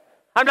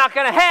 I'm not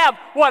going to have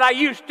what I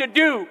used to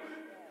do.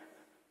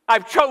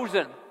 I've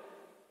chosen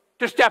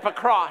to step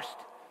across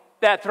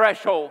that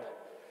threshold.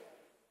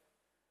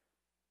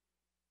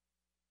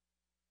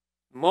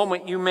 The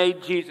moment you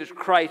made Jesus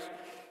Christ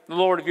the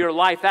Lord of your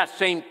life, that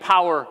same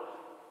power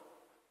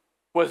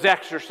was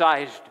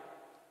exercised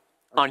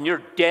on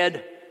your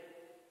dead,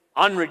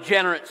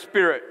 unregenerate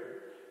spirit,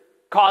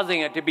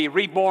 causing it to be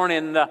reborn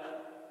in the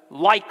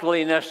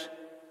likeliness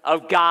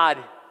of God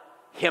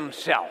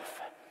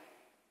Himself.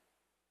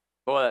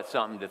 Boy, that's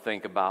something to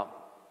think about.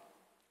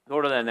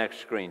 Go to that next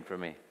screen for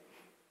me.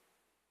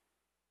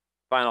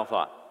 Final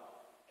thought.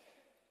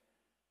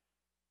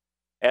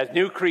 As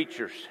new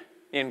creatures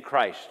in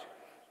Christ,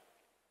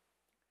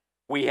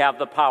 we have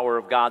the power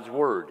of God's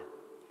Word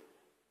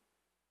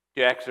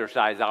to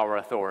exercise our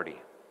authority.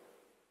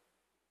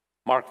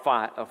 Mark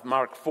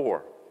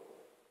 4,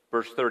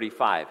 verse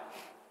 35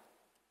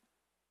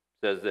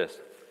 says this.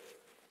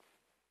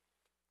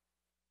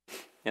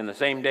 In the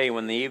same day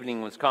when the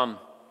evening was come,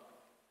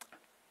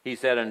 He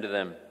said unto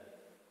them,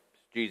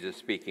 Jesus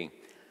speaking,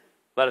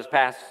 let us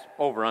pass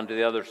over unto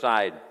the other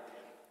side.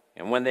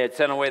 And when they had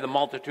sent away the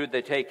multitude,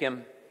 they took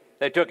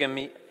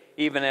him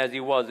even as he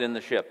was in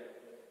the ship.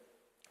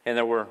 And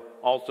there were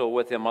also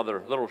with him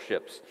other little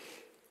ships.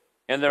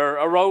 And there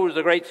arose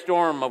a great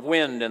storm of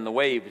wind, and the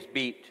waves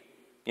beat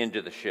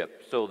into the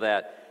ship, so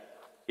that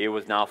it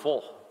was now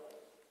full.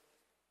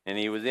 And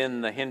he was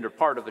in the hinder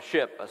part of the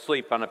ship,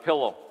 asleep on a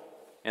pillow.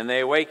 And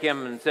they awake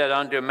him and said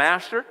unto him,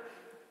 Master,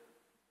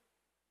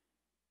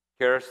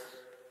 carest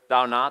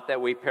thou not that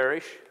we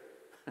perish?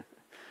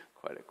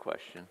 Quite a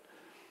question.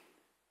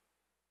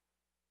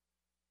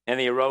 And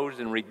he arose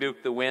and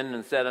rebuked the wind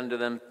and said unto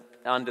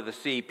the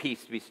sea,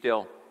 Peace, be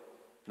still.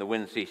 The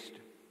wind ceased.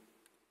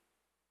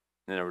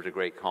 And there was a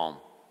great calm.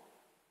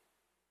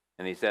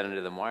 And he said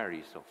unto them, Why are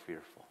you so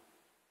fearful?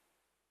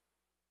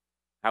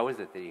 How is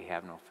it that you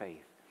have no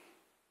faith?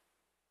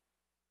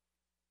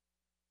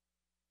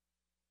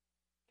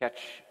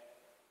 Catch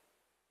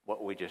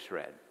what we just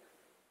read.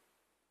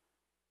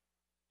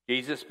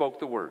 Jesus spoke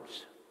the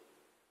words,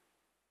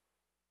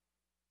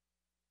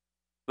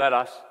 let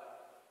us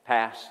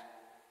pass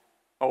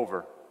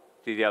over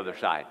to the other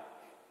side.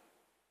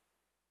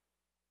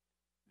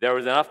 There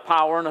was enough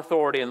power and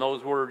authority in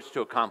those words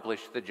to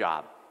accomplish the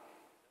job.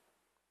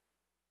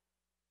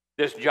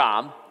 This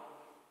job,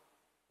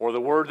 or the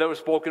word that was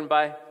spoken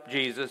by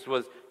Jesus,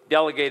 was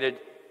delegated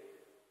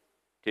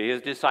to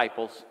His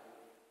disciples,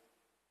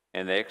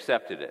 and they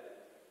accepted it.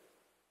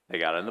 They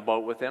got in the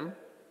boat with Him,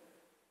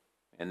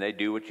 and they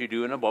do what you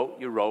do in a boat.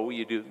 You row,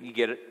 you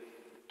get it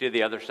to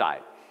the other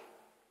side.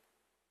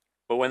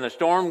 But when the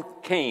storm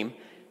came,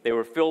 they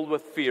were filled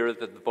with fear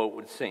that the boat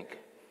would sink.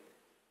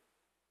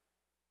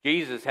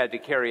 Jesus had to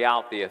carry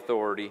out the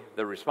authority,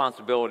 the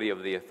responsibility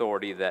of the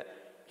authority that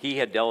He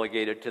had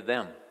delegated to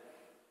them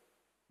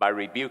by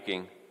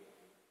rebuking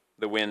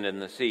the wind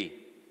and the sea.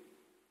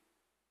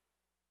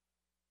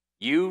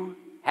 You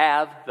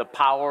have the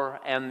power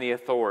and the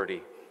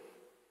authority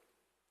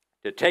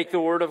to take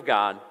the Word of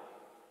God,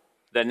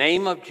 the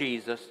name of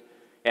Jesus,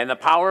 and the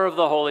power of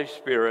the Holy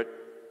Spirit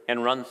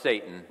and run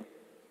Satan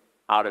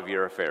out of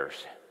your affairs.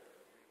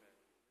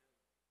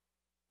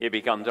 It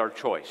becomes our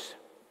choice.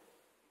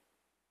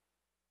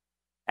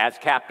 As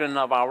captain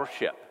of our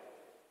ship,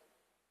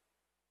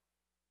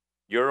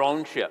 your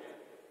own ship,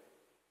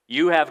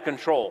 you have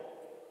control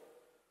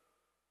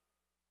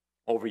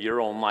over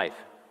your own life.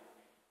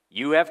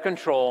 You have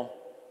control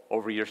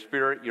over your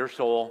spirit, your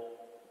soul,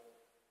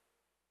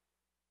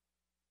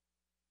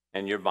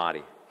 and your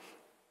body.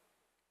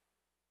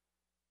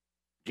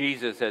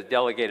 Jesus has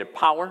delegated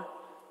power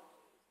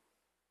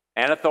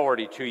and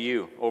authority to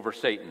you over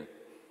Satan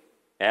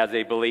as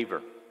a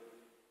believer.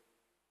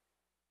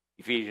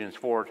 Ephesians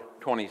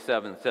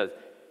 4:27 says,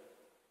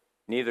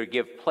 neither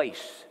give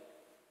place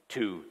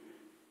to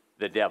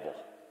the devil.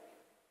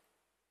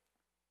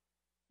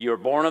 You're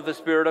born of the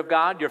Spirit of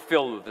God. You're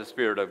filled with the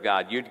Spirit of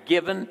God. You've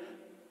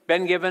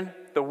been given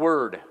the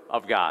Word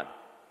of God.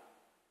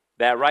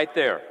 That right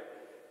there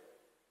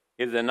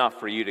is enough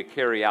for you to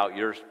carry out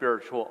your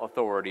spiritual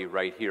authority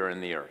right here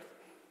in the earth.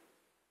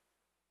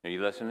 Are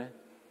you listening?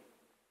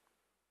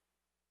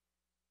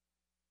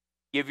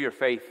 Give your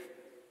faith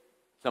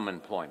some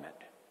employment.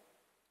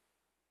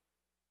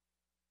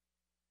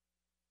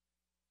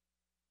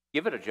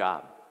 Give it a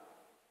job.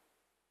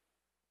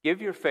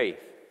 Give your faith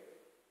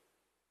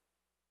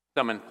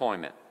some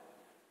employment.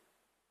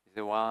 You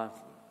say, well,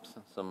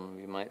 some of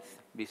you might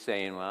be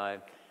saying, well,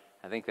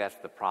 I think that's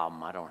the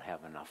problem. I don't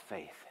have enough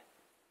faith.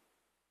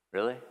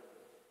 Really?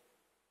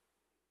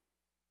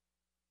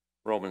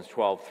 Romans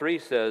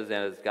 12:3 says,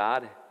 and as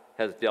God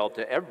has dealt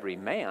to every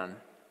man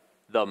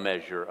the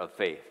measure of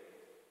faith.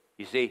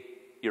 You see,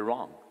 you're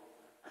wrong.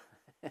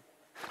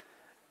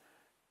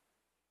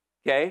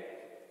 Okay?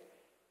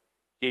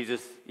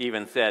 Jesus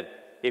even said,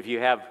 if you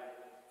have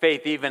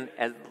faith even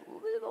as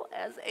little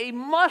as a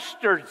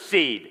mustard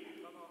seed,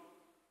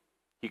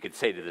 you could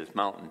say to this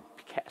mountain,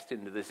 cast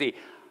into the sea.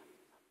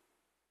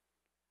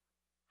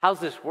 How's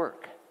this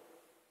work?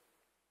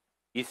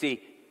 You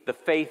see, the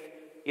faith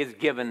is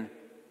given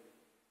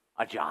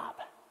a job.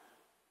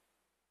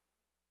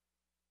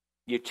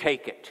 You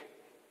take it.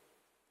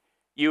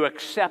 You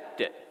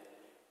accept it.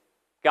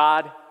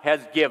 God has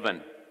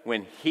given,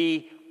 when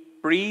He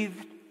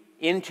breathed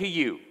into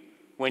you,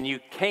 when you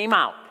came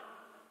out,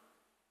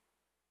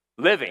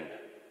 living,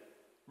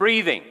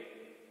 breathing,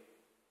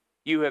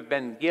 you have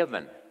been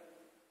given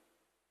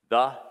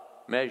the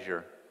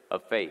measure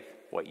of faith.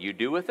 What you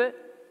do with it,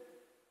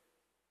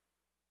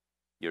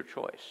 your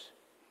choice.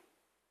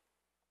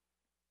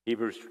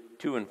 Hebrews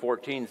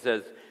 2:14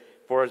 says,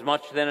 for as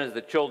much then as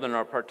the children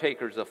are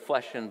partakers of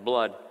flesh and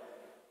blood,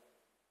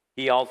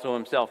 He also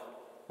Himself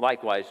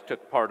likewise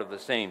took part of the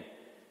same.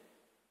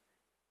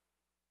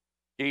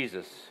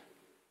 Jesus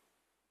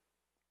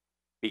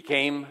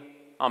became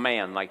a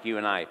man like you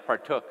and I,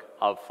 partook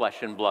of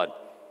flesh and blood.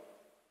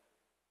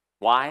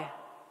 Why?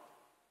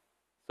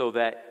 So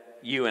that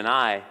you and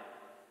I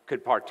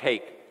could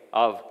partake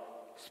of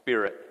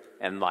spirit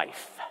and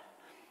life.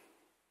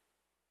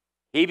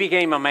 He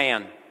became a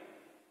man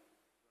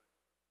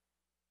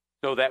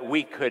so that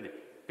we could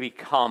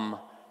become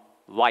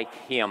like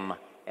Him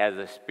as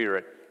a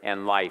spirit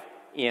and life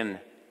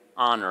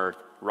on earth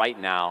right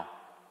now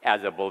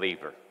as a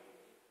believer.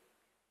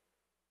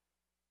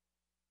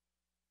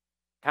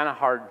 Kind of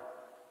hard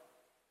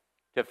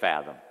to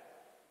fathom.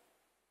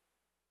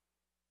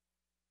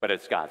 But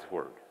it's God's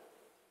Word.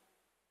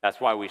 That's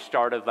why we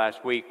started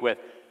last week with,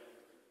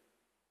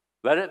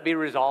 let it be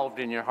resolved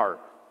in your heart.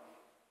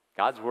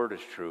 God's Word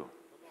is true.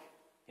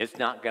 It's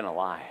not going to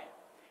lie.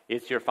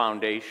 It's your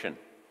foundation.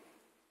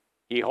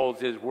 He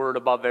holds His Word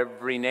above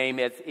every name.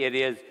 It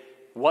is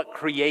what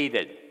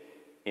created.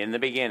 In the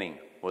beginning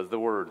was the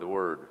Word. The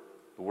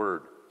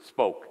Word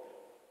spoke,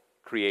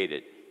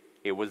 created.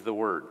 It was the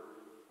Word.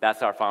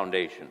 That's our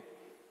foundation.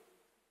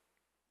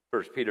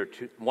 1 Peter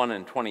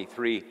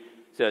 1:23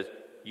 says,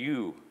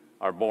 you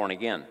are born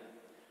again,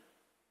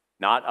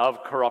 not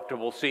of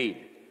corruptible seed,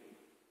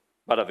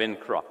 but of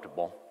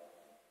incorruptible,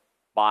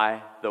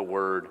 by the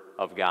Word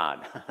of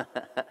God.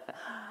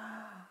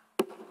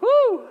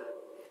 Woo!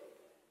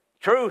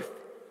 Truth.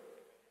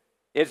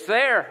 It's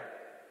there.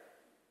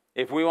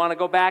 If we want to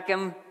go back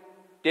and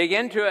dig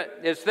into it,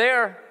 it's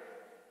there.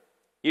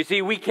 You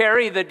see, we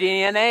carry the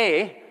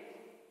DNA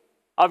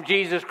of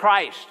Jesus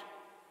Christ.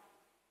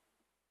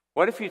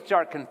 What if you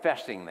start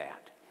confessing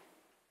that?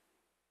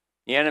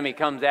 The enemy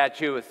comes at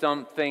you with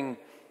something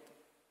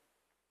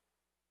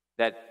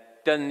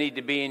that doesn't need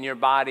to be in your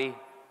body.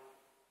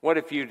 What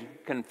if you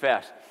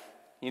confess,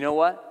 you know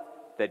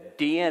what? The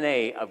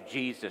DNA of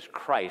Jesus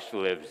Christ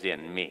lives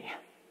in me.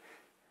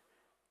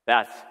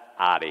 That's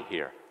out of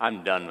here.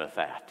 I'm done with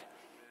that.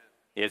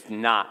 It's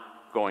not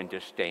going to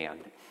stand.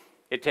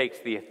 It takes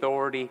the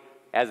authority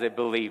as a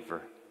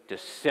believer to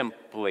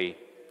simply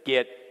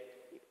get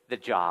the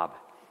job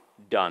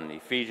done.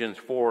 Ephesians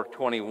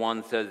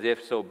 4:21 says,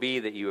 if so be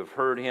that you have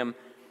heard Him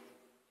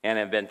and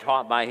have been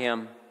taught by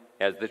Him,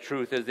 as the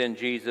truth is in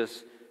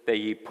Jesus, that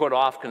ye put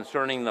off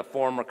concerning the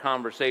former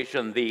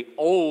conversation the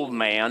old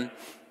man,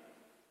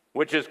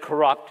 which is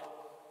corrupt,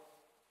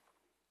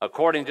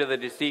 according to the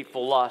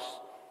deceitful lust,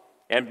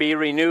 and be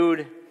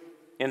renewed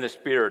in the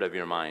spirit of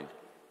your mind,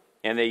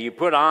 and that you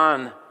put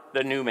on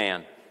the new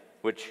man,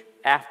 which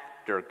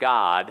after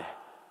God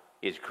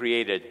is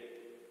created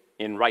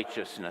in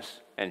righteousness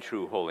and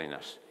true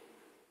holiness.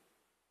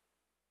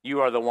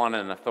 You are the one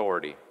in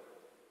authority.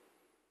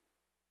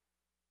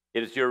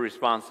 It is your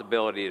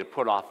responsibility to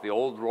put off the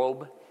old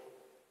robe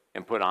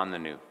and put on the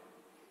new.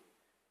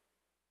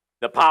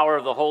 The power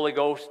of the Holy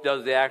Ghost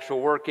does the actual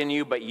work in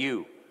you, but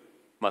you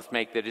must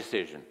make the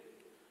decision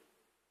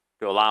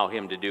to allow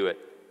Him to do it.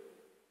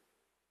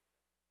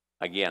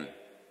 Again,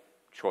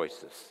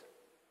 choices.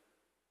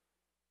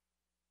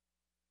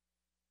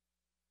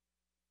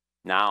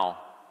 Now,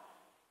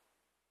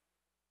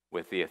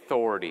 with the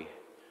authority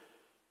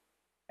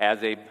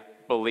as a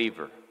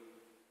believer,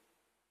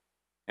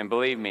 and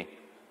believe me,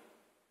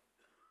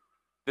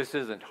 this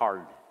isn't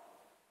hard.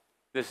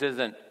 This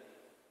isn't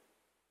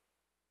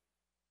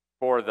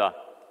for the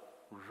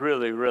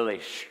really, really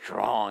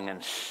strong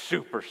and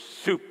super,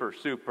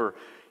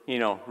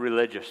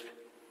 religious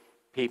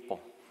people.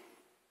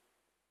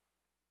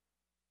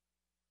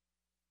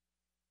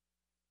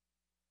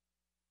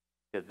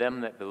 To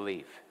them that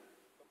believe,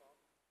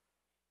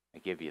 I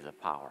give you the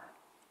power.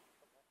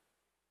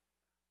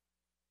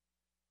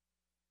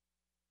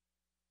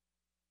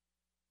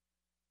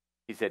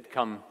 He said,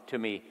 come to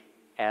me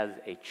as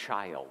a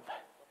child.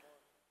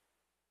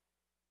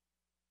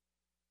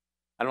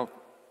 I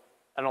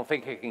don't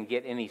think it can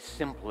get any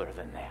simpler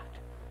than that.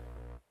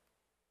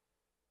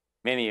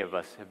 Many of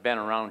us have been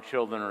around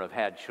children or have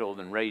had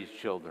children, raised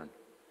children.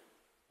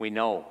 We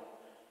know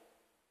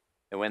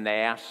that when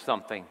they ask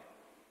something,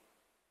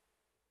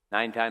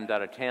 9 times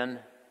out of 10,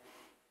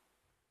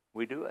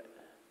 we do it.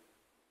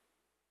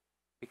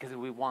 Because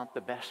we want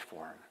the best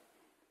for them.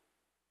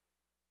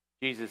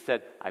 Jesus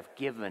said, I've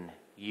given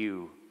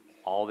you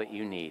all that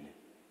you need.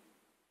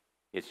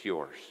 It's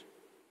yours.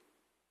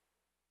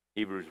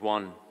 Hebrews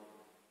 1,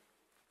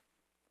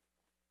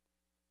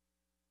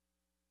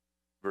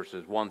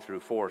 verses 1 through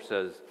 4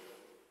 says,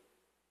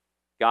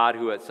 God,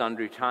 who at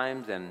sundry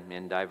times and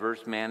in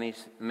diverse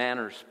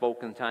manners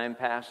spoke in time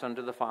past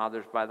unto the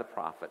fathers by the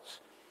prophets,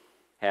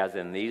 has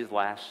in these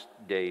last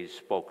days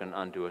spoken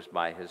unto us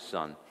by his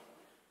Son,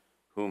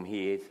 whom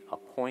he is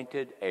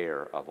appointed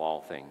heir of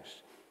all things,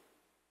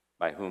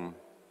 by whom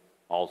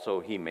also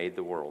he made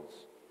the worlds,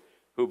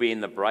 who being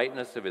the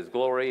brightness of his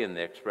glory and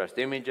the expressed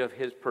image of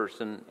his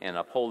person, and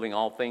upholding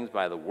all things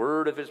by the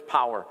word of his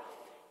power,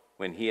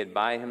 when he had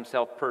by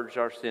himself purged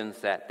our sins,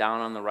 sat down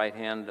on the right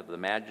hand of the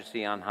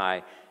majesty on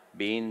high,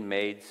 being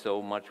made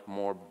so much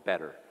more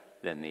better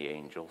than the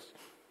angels,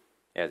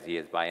 as he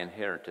has by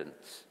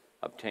inheritance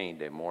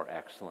obtained a more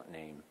excellent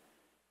name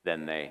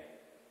than they.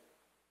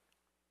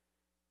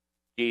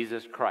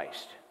 Jesus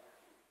Christ,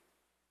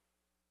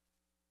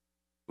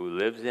 who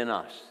lives in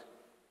us,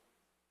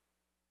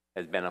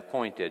 has been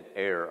appointed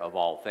heir of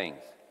all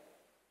things.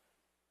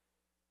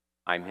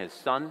 I'm his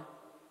son.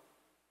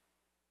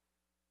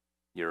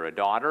 You're a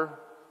daughter.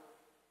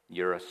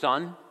 You're a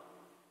son.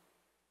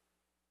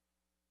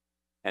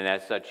 And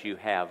as such, you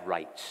have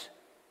rights.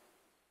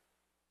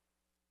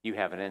 You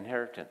have an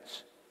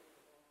inheritance.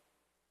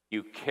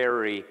 You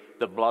carry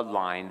the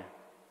bloodline,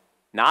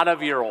 not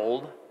of your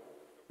old,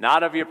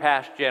 not of your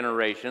past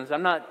generations.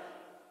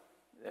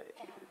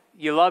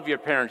 You love your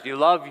parents. You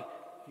love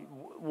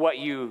what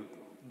you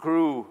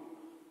grew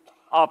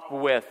up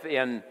with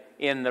in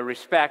the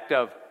respect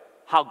of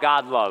how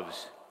God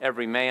loves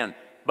every man.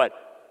 But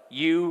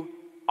you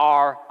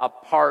are a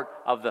part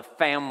of the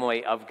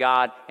family of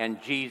God,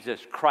 and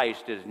Jesus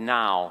Christ is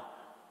now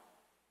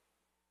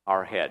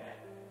our head.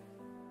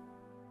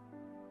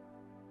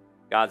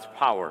 God's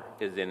power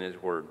is in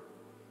his word.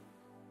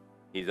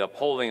 He's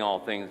upholding all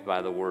things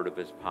by the word of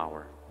his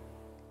power.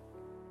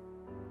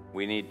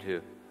 We need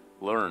to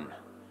learn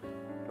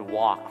to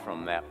walk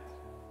from that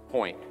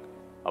point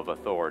of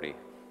authority.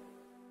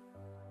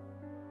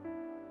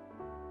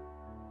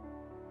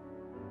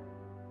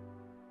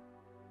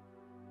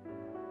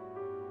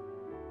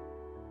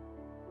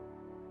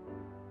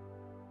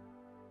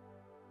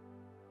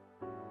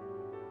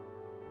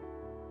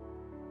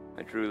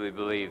 I truly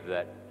believe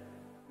that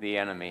the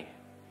enemy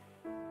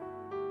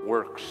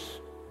works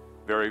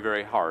very,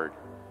 very hard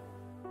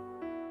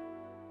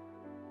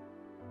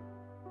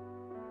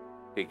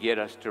to get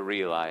us to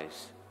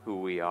realize who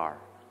we are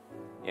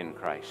in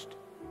Christ.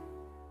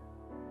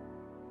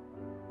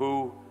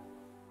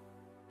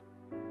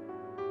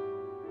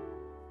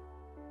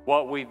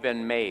 What we've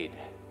been made.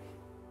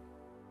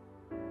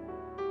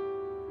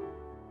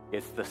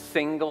 It's the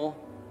single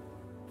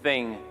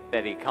thing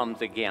that he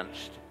comes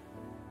against,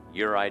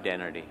 your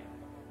identity.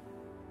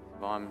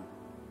 Well,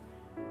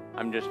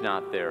 I'm just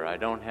not there. I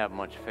don't have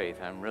much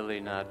faith. I'm really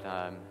not,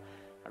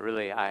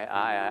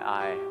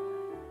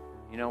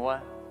 you know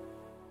what?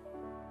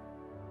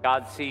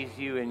 God sees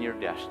you in your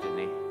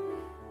destiny,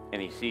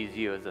 and he sees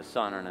you as a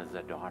son and as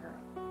a daughter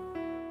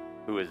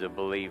who is a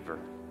believer,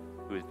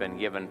 who's been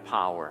given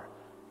power.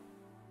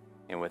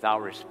 And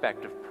without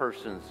respect of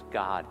persons,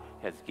 God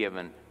has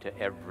given to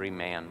every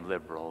man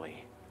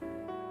liberally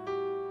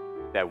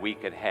that we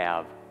could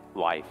have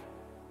life.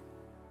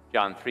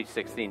 John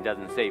 3:16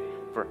 doesn't say,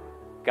 for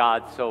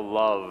God so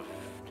loved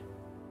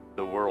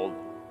the world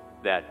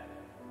that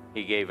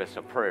he gave us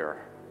a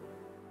prayer.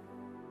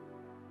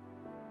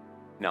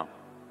 No.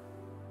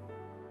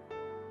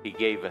 He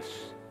gave us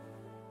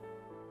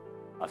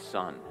a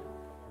son.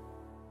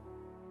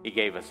 He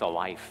gave us a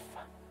life.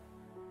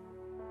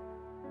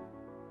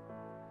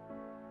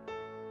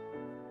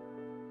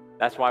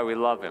 That's why we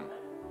love him.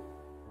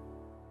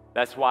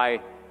 That's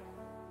why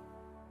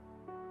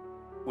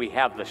we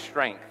have the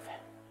strength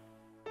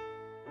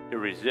to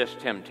resist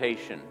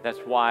temptation. That's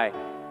why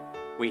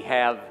we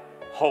have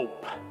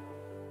hope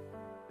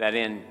that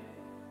in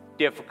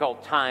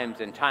difficult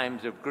times, in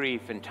times of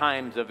grief, in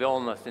times of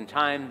illness, in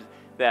times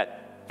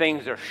that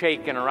things are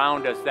shaking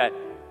around us, that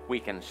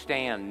we can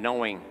stand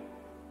knowing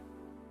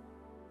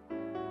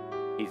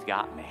he's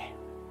got me.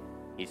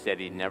 He said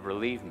he'd never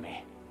leave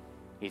me.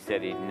 He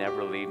said he'd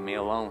never leave me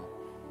alone.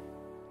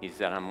 He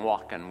said, I'm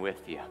walking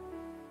with you.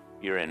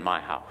 You're in my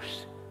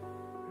house.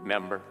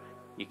 Remember,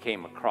 you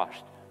came across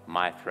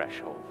my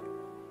threshold.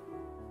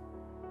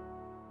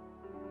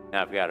 And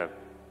I've got an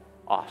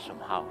awesome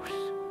house.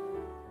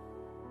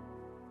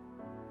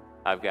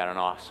 I've got an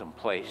awesome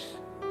place.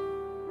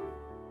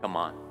 Come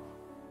on,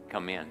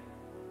 come in.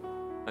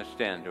 Let's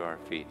stand to our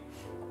feet.